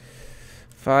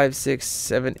 5, 6,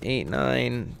 7, 8,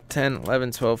 9, 10,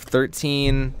 11, 12,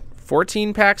 13,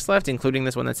 14 packs left, including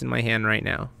this one that's in my hand right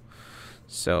now.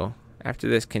 So after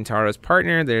this, Kintaro's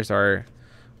Partner, there's our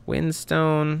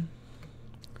Windstone.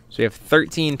 So we have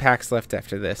 13 packs left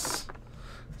after this.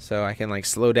 So I can like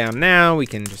slow down now. We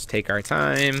can just take our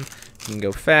time. We can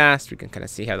go fast. We can kind of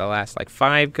see how the last like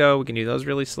 5 go. We can do those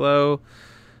really slow.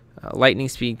 Lightning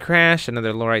Speed Crash,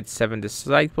 another Lorite 7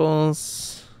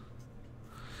 Disciples.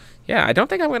 Yeah, I don't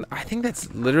think I think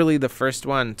that's literally the first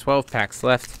one. 12 packs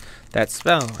left. That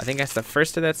spell. I think that's the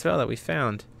first of that spell that we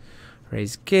found.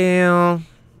 Raise Gale.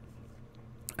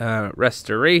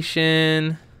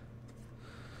 Restoration.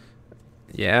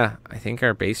 Yeah, I think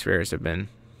our base rares have been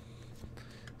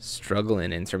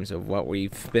struggling in terms of what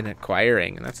we've been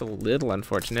acquiring, and that's a little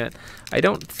unfortunate. I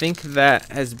don't think that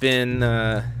has been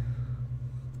I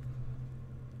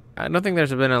don't think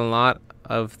there's been a lot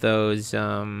of those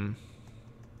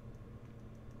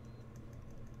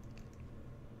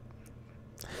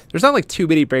There's not like too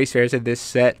many base rares in this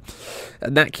set.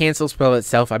 That cancel spell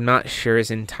itself, I'm not sure is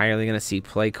entirely going to see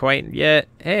play quite yet.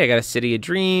 Hey, I got a City of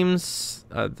Dreams,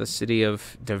 the City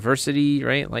of Diversity,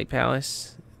 right? Light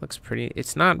Palace. Looks pretty.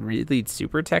 It's not really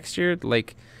super textured.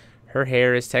 Like, her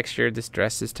hair is textured. This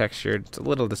dress is textured. It's a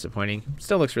little disappointing.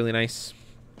 Still looks really nice.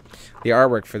 The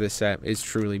artwork for this set is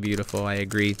truly beautiful. I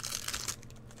agree.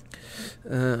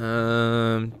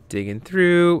 Digging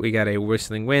through. We got a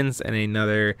Whistling Winds and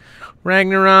another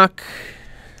Ragnarok.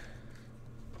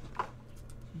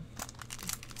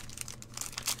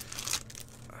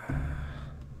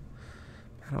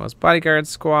 Panel's Bodyguard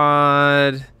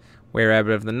Squad.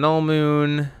 Were-Rabbit of the Null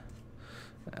Moon.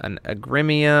 An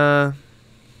Agrimia.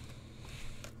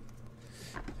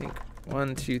 I think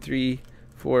 1, 2, 3,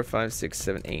 4, 5, 6,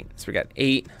 7, 8. So we got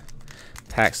 8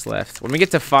 packs left. When we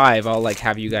get to 5, I'll like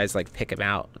have you guys like pick them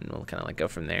out, and we'll kind of like go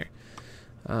from there.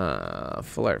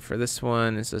 Full art for this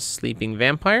one is a Sleeping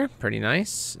Vampire. Pretty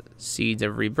nice. Seeds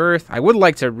of Rebirth. I would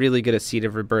like to really get a Seed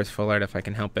of Rebirth full art if I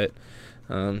can help it.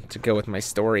 To go with my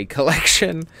story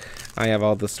collection. I have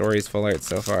all the stories full art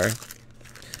so far.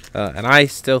 And I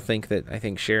still think I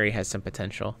think Sherry has some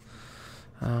potential.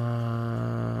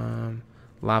 Lava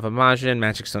Majin,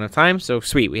 Magic Stone of Time. So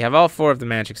sweet. We have all 4 of the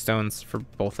Magic Stones for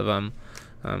both of them.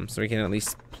 So we can at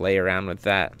least play around with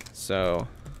that. So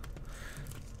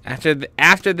after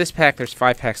this pack, there's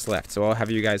 5 packs left. So I'll have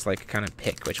you guys like kind of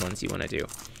pick which ones you want to do.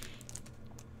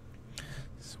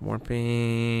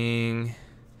 Swarping.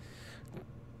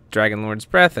 Dragon Lord's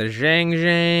Breath, a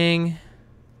Zhang.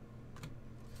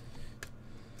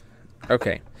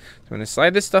 Okay, so I'm going to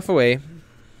slide this stuff away.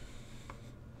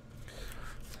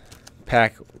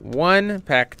 Pack 1,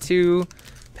 Pack 2,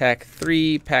 Pack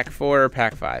 3, Pack 4,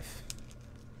 Pack 5.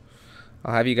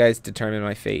 I'll have you guys determine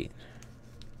my fate.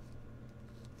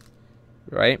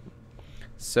 Right?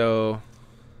 So,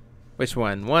 which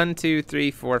one? 1, 2,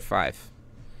 3, 4, 5.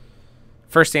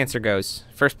 First answer goes.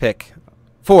 First pick.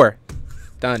 4.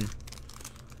 Done.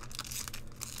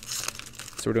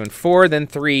 So we're doing 4, then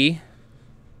 3.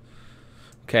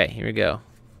 Okay, here we go.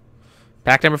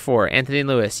 Pack number 4. Anthony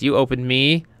Lewis, you opened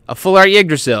me a full art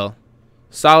Yggdrasil.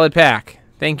 Solid pack.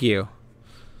 Thank you.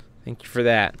 Thank you for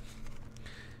that.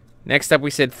 Next up, we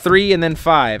said 3 and then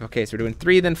 5. Okay, so we're doing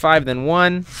 3, then 5, then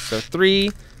 1. So 3,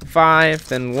 5,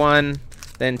 then 1,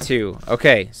 then 2.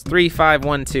 Okay, it's 3, 5,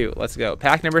 1, 2. Let's go.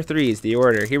 Pack number 3 is the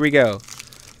order. Here we go.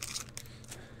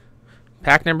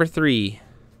 Pack number 3.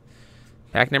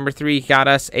 Pack number 3 got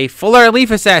us a full art Leaf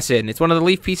Assassin. It's one of the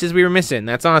leaf pieces we were missing.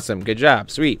 That's awesome. Good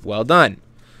job. Sweet. Well done.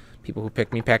 People who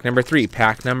picked me pack number 3.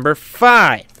 Pack number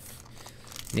 5.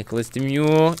 Nicholas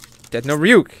Demure, Deathno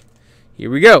Ryuk.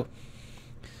 Here we go.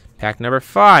 Pack number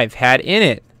 5 had in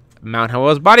it Mount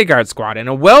Howell's Bodyguard Squad and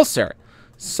a Welser.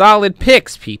 Solid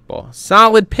picks, people.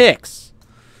 Solid picks.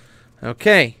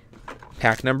 Okay.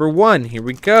 Pack number 1. Here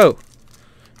we go.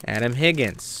 Adam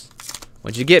Higgins.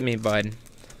 What'd you get me, bud?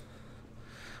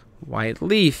 White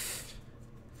Leaf.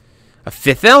 A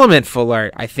Fifth Element full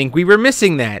art. I think we were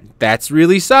missing that. That's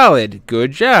really solid.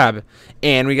 Good job.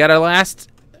 And we got our last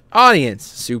audience.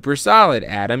 Super solid.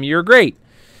 Adam, you're great.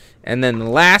 And then the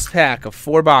last pack of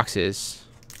 4 boxes.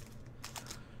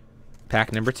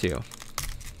 Pack number 2.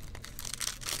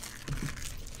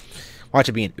 Watch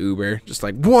it be an Uber. Just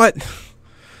like, what?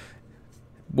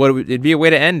 It'd be a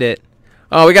way to end it.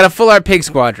 Oh, we got a full art Pig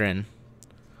Squadron.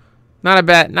 Not a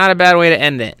bad way to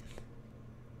end it.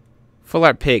 Full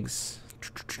art pigs.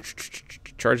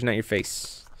 Charging at your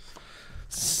face.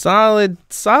 Solid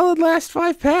last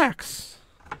 5 packs.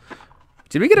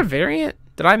 Did we get a variant?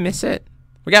 Did I miss it?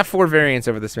 We got 4 variants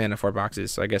over the span of 4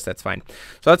 boxes, so I guess that's fine.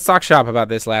 So let's talk shop about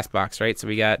this last box, right? So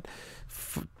we got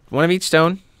 1 of each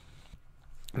stone.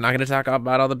 I'm not going to talk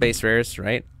about all the base rares,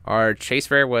 right? Our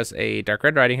chase rare was a Dark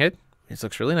Red Riding Hood. This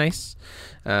looks really nice.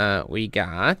 We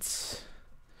got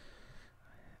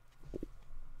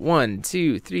 1,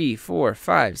 2, 3, 4,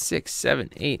 5, 6, 7,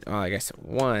 8. Oh, I guess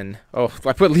 1. Oh,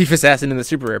 I put Leaf Assassin in the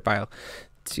super rare pile.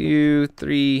 2,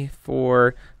 3,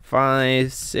 4,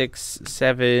 5, 6,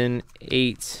 7,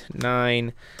 8,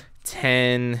 9,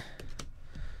 10.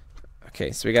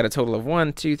 Okay, so we got a total of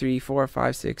 1, 2, 3, 4,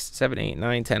 5, 6, 7, 8,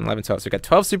 9, 10, 11, 12. So we got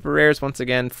 12 super rares once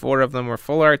again. 4 of them were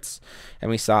full arts,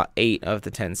 and we saw 8 of the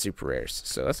 10 super rares.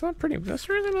 So that's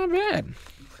really not bad.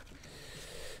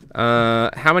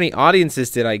 How many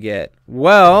audiences did I get?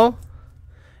 Well,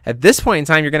 at this point in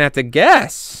time, you're gonna have to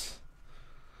guess.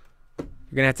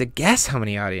 You're gonna have to guess how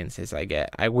many audiences I get.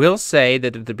 I will say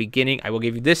that at the beginning, I will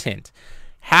give you this hint.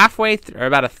 Halfway through, or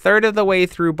about a third of the way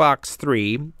through box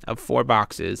 3 of 4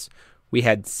 boxes, we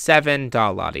had 7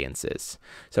 doll audiences.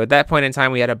 So at that point in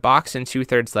time, we had a box and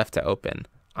 2/3 left to open.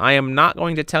 I am not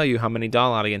going to tell you how many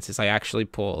doll audiences I actually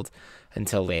pulled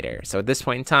until later. So at this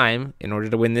point in time, in order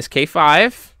to win this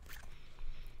K5,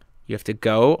 you have to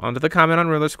go onto the comment on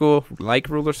Ruler School, like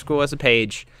Ruler School as a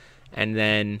page, and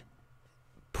then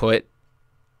put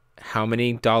how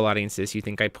many doll audiences you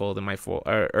think I pulled in my full,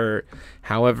 or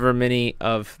however many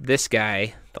of this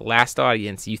guy, the last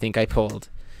audience, you think I pulled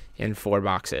in 4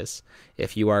 boxes.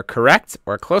 If you are correct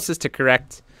or closest to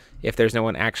correct, if there's no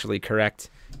one actually correct,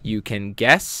 you can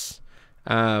guess.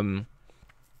 If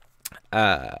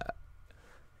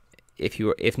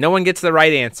no one gets the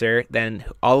right answer, then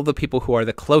all of the people who are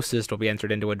the closest will be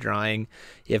entered into a drawing.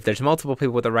 If there's multiple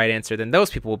people with the right answer, then those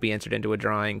people will be entered into a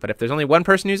drawing. But if there's only one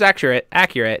person who's accurate,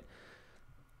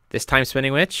 this time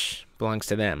spinning witch belongs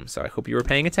to them. So I hope you were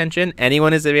paying attention.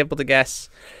 Anyone is able to guess.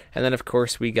 And then of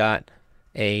course we got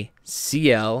a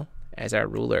CL as our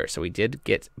ruler. So we did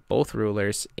get both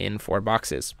rulers in 4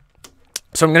 boxes.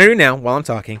 So I'm going to do now, while I'm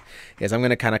talking, is I'm going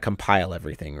to kind of compile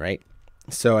everything, right?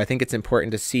 So I think it's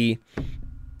important to see,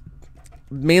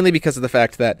 mainly because of the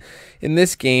fact that in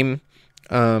this game,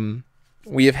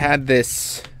 we have had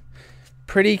this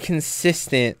pretty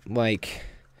consistent, like,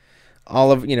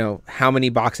 all of, how many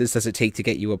boxes does it take to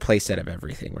get you a playset of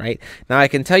everything, right? Now, I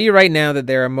can tell you right now that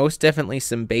there are most definitely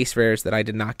some base rares that I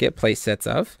did not get playsets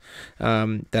of,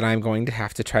 that I'm going to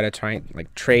have to try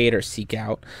like trade or seek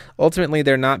out. Ultimately,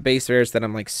 they're not base rares that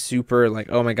I'm like super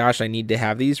like, oh my gosh, I need to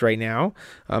have these right now.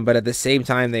 But at the same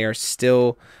time, they are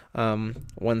still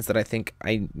ones that I think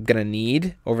I'm gonna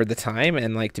need over the time,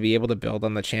 and like to be able to build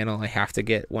on the channel, I have to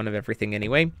get one of everything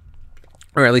anyway,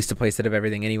 or at least a playset of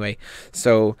everything anyway.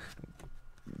 So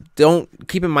don't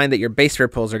keep in mind that your base rare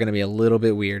pulls are going to be a little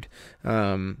bit weird,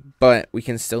 but we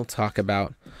can still talk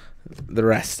about the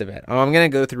rest of it. I'm going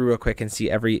to go through real quick and see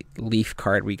every leaf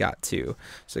card we got too.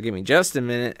 So give me just a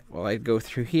minute while I go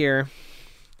through here.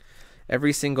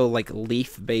 Every single like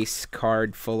leaf base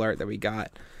card full art that we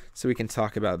got, so we can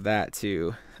talk about that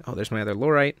too. Oh, there's my other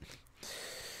Lorite.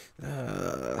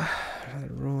 Another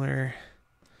ruler.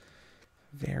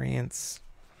 Variants.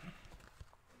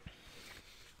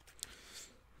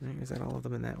 Is that all of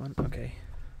them in that one? Okay.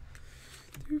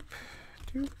 Doop,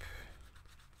 doop.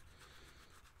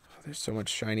 Oh, there's so much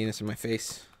shininess in my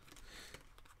face.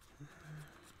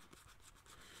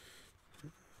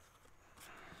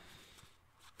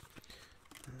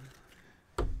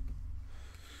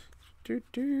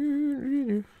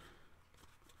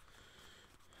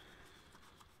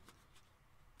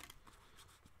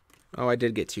 Oh, I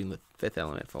did get 2 Fifth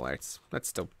Element full arts. That's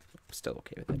still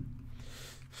okay with it.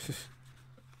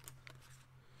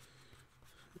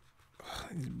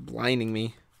 He's blinding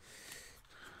me.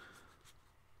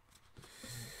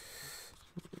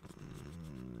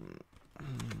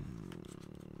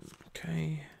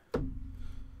 Okay.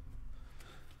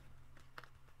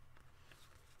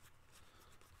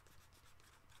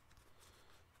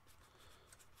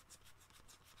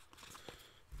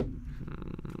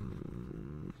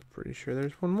 Pretty sure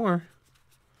there's one more.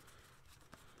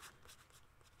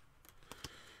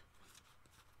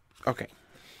 Okay.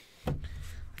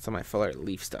 Some of my full art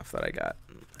leaf stuff that I got,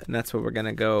 and that's what we're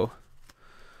gonna go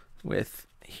with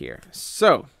here.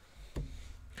 So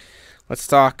let's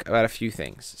talk about a few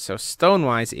things. So stone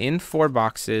wise, in 4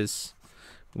 boxes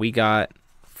we got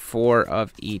 4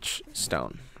 of each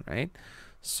stone, right?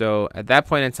 So at that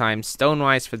point in time, stone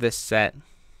wise for this set,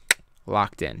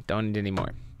 locked in, don't need any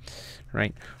more,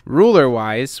 right? Ruler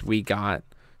wise, we got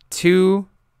 2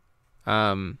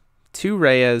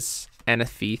 Reyes and a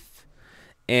Thief.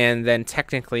 And then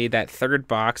technically that 3rd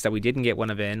box that we didn't get one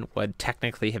of in would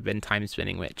technically have been Time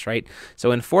Spinning Witch, right?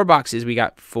 So in 4 boxes, we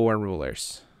got 4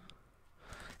 rulers.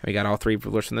 And we got all 3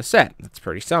 rulers from the set. That's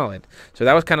pretty solid. So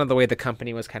that was kind of the way the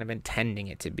company was kind of intending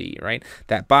it to be, right?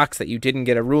 That box that you didn't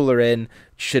get a ruler in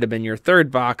should have been your 3rd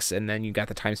box, and then you got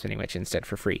the Time Spinning Witch instead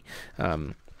for free.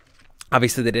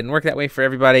 Obviously, that didn't work that way for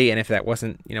everybody, and if that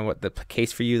wasn't, what the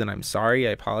case for you, then I'm sorry.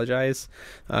 I apologize.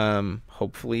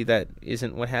 Hopefully, that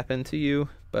isn't what happened to you,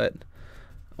 but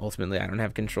ultimately, I don't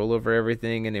have control over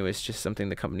everything, and it was just something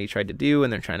the company tried to do,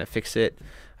 and they're trying to fix it.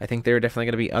 I think there are definitely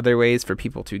going to be other ways for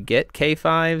people to get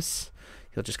K5s.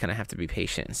 You'll just kind of have to be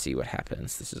patient and see what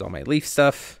happens. This is all my leaf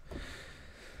stuff.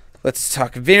 Let's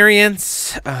talk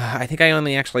variants. I think I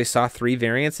only actually saw 3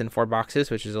 variants in 4 boxes,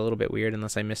 which is a little bit weird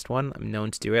unless I missed one. I'm known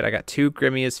to do it. I got 2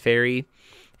 Grimia's Fairy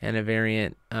and a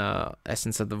variant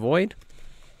Essence of the Void.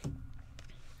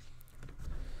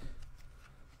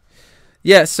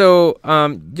 Yeah, so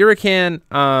Huracan,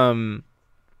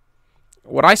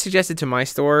 what I suggested to my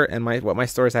store and what my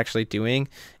store is actually doing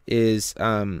is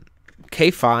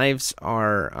K5s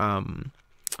are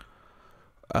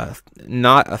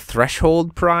not a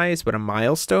threshold prize, but a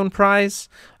milestone prize.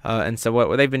 And so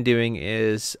what they've been doing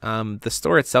is the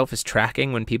store itself is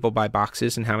tracking when people buy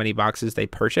boxes and how many boxes they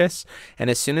purchase. And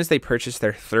as soon as they purchase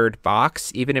their third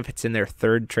box, even if it's in their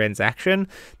third transaction,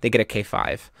 they get a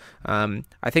K5.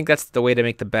 I think that's the way to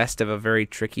make the best of a very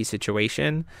tricky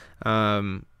situation.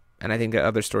 And I think that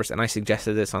other stores, and I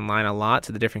suggested this online a lot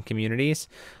to the different communities.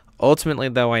 Ultimately,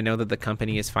 though, I know that the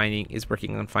company is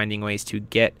working on finding ways to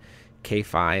get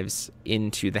K5s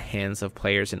into the hands of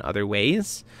players in other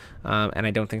ways, and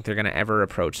I don't think they're going to ever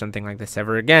approach something like this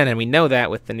ever again. And we know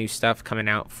that with the new stuff coming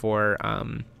out for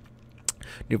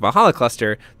new Valhalla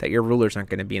cluster, that your rulers aren't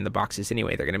going to be in the boxes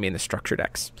anyway. They're going to be in the structure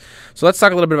decks. So let's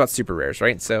talk a little bit about super rares,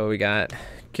 right? So we got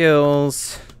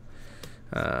kills.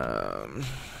 Now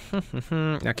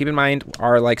keep in mind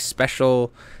our like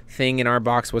special thing in our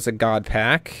box was a god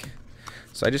pack.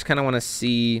 So I just kind of want to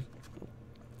see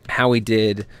how we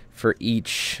did for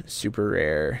each super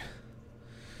rare.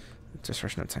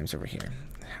 Distortion of times over here.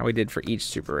 How we did for each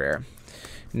super rare.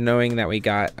 Knowing that we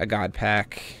got a god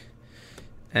pack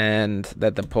and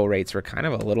that the pull rates were kind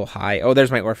of a little high. Oh,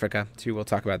 there's my Orphica too. We'll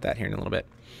talk about that here in a little bit.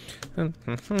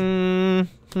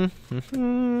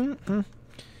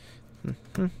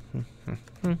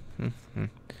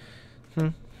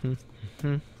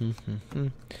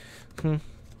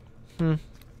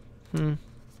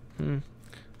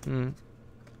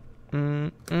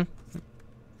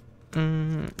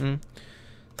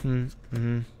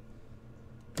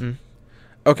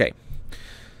 Okay,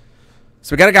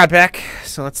 so we got a god pack,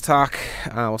 so let's talk.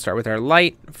 We'll start with our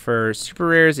light for super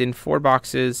rares in 4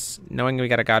 boxes. Knowing we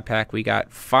got a god pack, we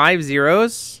got 5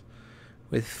 zeros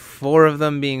with 4 of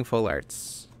them being full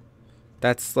arts.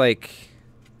 That's like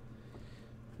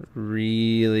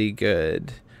really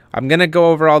good. I'm gonna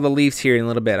go over all the leaves here in a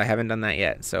little bit. I haven't done that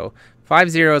yet. So 5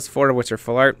 zeros, 4 of which are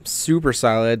full art. Super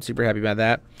solid. Super happy about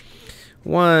that.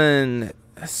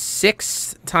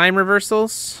 6 time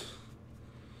reversals,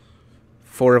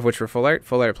 4 of which were full art.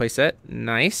 Full art playset.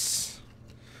 Nice.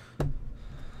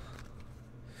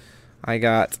 I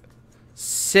got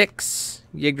 6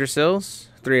 Yggdrasils,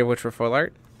 3 of which were full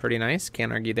art. Pretty nice.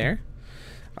 Can't argue there.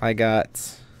 I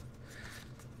got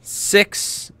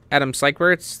 6 Adam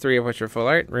Psychworts, 3 of which are full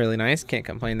art. Really nice. Can't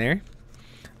complain there.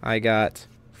 I got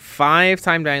 5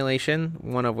 Time Dilation,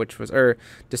 1 of which was, or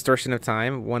Distortion of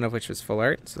Time, 1 of which was full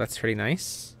art. So that's pretty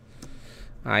nice.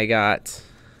 I got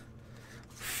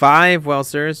 5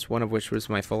 Welsers, 1 of which was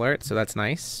my full art. So that's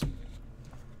nice.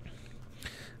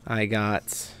 I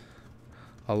got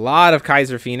a lot of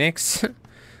Kaiser Phoenix.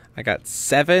 I got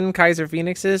 7 Kaiser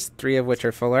Phoenixes, 3 of which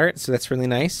are full art. So that's really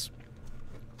nice.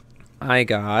 I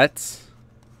got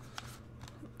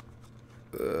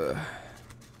 1,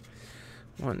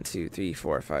 2, 3,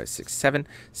 4, 5, 6, 7.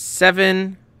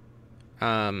 7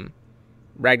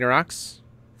 Ragnaroks,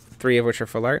 3 of which are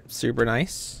full art. Super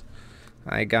nice.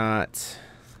 I got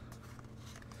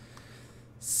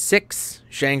 6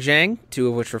 Zhang Zhang, 2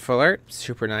 of which were full art.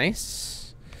 Super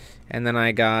nice. And then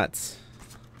I got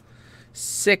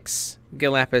 6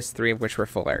 Gilapis, 3 of which were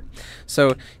full art.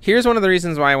 So here's one of the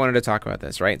reasons why I wanted to talk about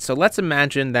this, right? So let's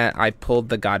imagine that I pulled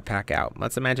the god pack out.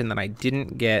 Let's imagine that I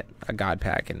didn't get a god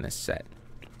pack in this set.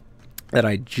 That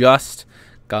I just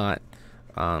got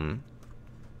an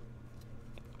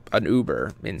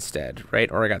Uber instead,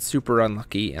 right? Or I got super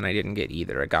unlucky and I didn't get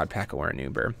either a god pack or an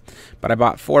Uber. But I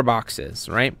bought 4 boxes,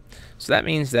 right? So that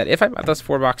means that if I bought those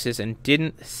 4 boxes and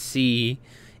didn't see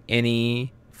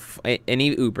any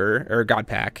Uber or god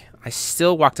pack, I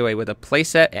still walked away with a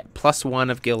playset at +1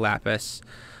 of Gil Lapis,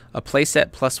 a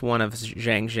playset +1 of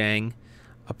Zhang Zhang,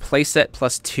 a playset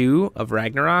 +2 of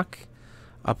Ragnarok,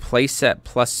 a playset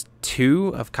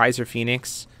 +2 of Kaiser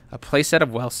Phoenix, a playset of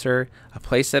Welser, a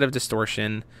playset of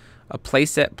Distortion, a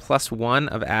playset +1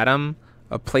 of Adam,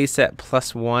 a playset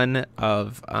 +1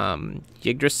 of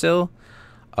Yggdrasil,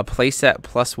 a playset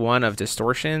 +1 of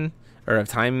Distortion, or of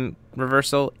Time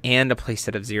Reversal, and a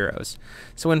playset of zeros.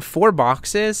 So in 4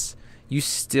 boxes, you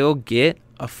still get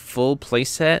a full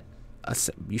playset.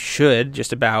 You should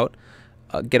just about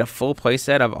get a full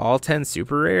playset of all 10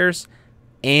 super rares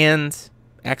and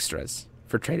extras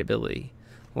for tradability.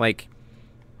 Like,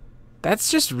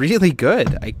 that's just really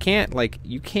good. I can't, like,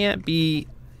 you can't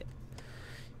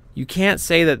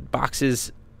say that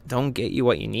boxes don't get you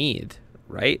what you need,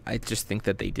 right? I just think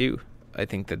that they do. I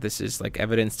think that this is like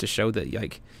evidence to show that,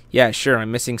 like, yeah, sure,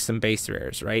 I'm missing some base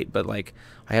rares, right? But like,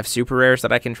 I have super rares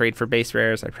that I can trade for base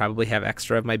rares. I probably have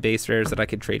extra of my base rares that I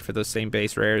could trade for those same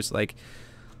base rares. Like,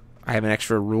 I have an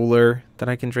extra ruler that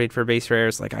I can trade for base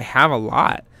rares. Like, I have a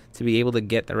lot to be able to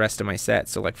get the rest of my set.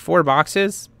 So like 4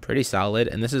 boxes, pretty solid.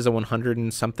 And this is a 100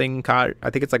 and something card. I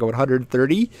think it's like a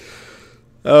 130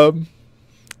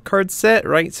 card set,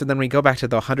 right? So then we go back to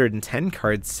the 110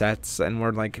 card sets, and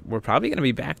we're probably going to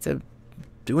be back to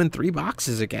doing 3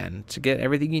 boxes again to get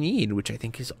everything you need, which I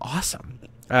think is awesome.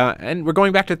 And we're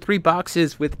going back to 3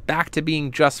 boxes with back to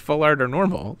being just full art or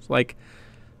normal. Like,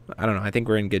 I don't know. I think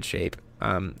we're in good shape.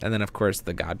 And then, of course,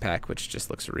 the God Pack, which just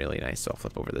looks really nice. So I'll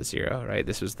flip over the 0, right?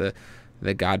 This was the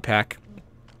God Pack.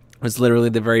 It was literally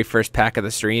the very first pack of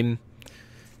the stream.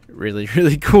 Really,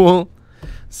 really cool.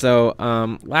 So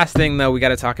last thing, though, we got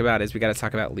to talk about is we got to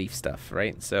talk about leaf stuff,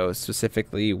 right? So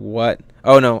specifically what...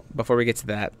 Oh, no. Before we get to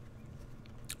that,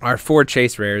 our 4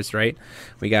 chase rares, right?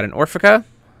 We got an Orphica.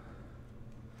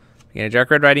 We got a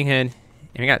Dark Red Riding Hood.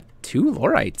 And we got 2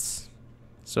 Lorites.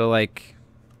 So, like...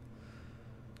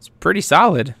 It's pretty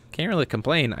solid. Can't really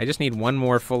complain. I just need 1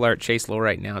 more full art chase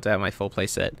Lorite now to have my full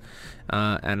playset.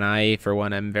 And I, for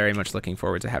one, am very much looking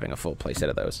forward to having a full playset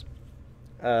of those.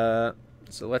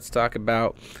 So let's talk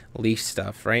about leaf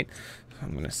stuff, right?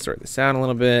 I'm going to sort this out a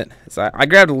little bit. So I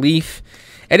grabbed leaf.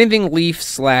 Anything leaf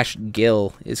 /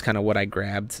 gill is kind of what I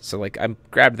grabbed. So like I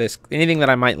grabbed this. Anything that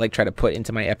I might like try to put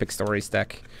into my Epic Stories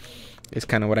deck is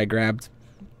kind of what I grabbed.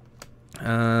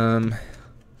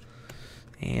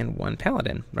 And 1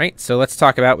 paladin, right? So let's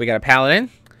talk about, we got a paladin.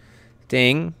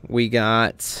 Ding. We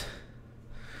got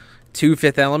 2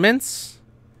 fifth elements.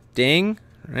 Ding,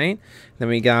 right? Then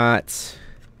we got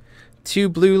 2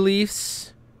 blue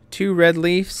leaves, 2 red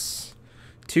leaves,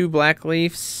 2 black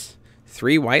leaves,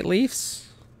 3 white leaves.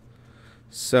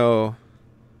 So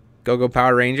go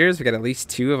Power Rangers. We got at least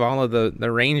 2 of all of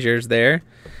the Rangers there.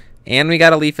 And we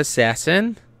got a Leaf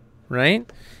Assassin,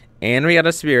 right? And we got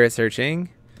a Spirit Searching.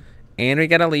 And we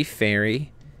got a Leaf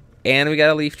Fairy. And we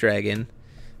got a Leaf Dragon.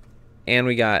 And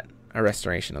we got a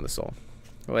Restoration of the Soul.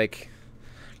 Like,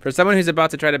 for someone who's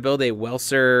about to try to build a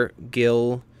Welser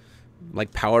Gill,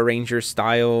 like Power Ranger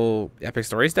style Epic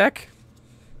Stories deck,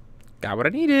 got what I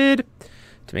needed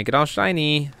to make it all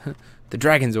shiny. The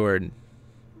Dragon Zord,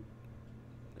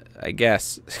 I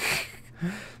guess.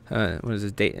 What is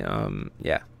his date?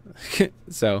 Yeah.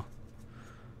 So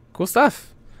cool stuff.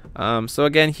 So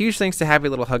again, huge thanks to Happy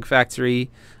Little Hug Factory.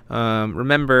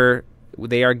 Remember,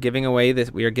 they are giving away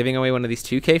this. We are giving away one of these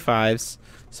 2K5s.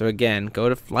 So again,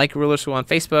 go to Like Ruler School on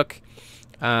Facebook,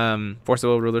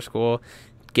 Forcible Ruler School.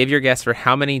 Give your guess for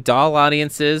how many doll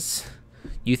audiences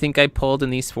you think I pulled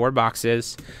in these 4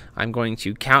 boxes. I'm going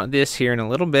to count this here in a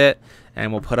little bit,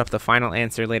 and we'll put up the final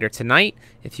answer later tonight.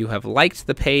 If you have liked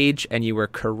the page and you were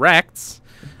correct,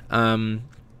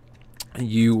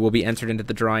 you will be entered into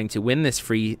the drawing to win this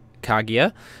free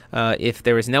Kaguya. If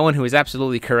there was no one who was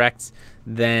absolutely correct,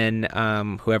 then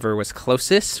whoever was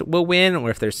closest will win, or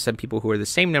if there's some people who are the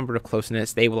same number of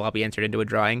closeness, they will all be entered into a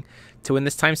drawing to win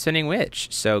this time spinning witch.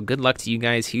 So good luck to you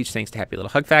guys. Huge thanks to Happy Little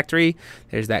Hug Factory.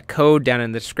 There's that code down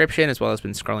in the description, as well as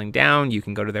been scrolling down. You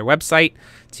can go to their website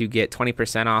to get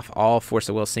 20% off all Force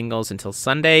of Will singles until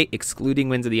Sunday, excluding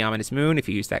Winds of the Ominous Moon if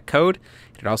you use that code.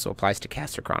 It also applies to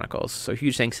Caster Chronicles. So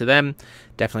huge thanks to them.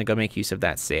 Definitely go make use of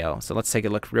that sale. So let's take a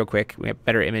look real quick. We have a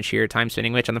better image here. Time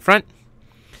spinning witch on the front.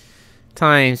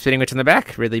 Time spinning witch on the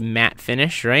back. Really matte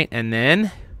finish, right? And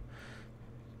then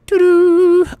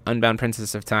doo-doo, Unbound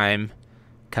Princess of Time,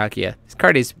 Kaguya. This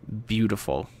card is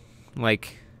beautiful.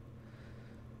 Like,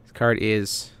 this card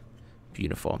is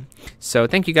beautiful. So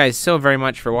thank you guys so very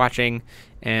much for watching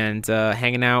and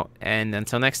hanging out. And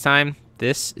until next time,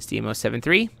 this is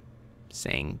DMO73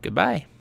 saying goodbye.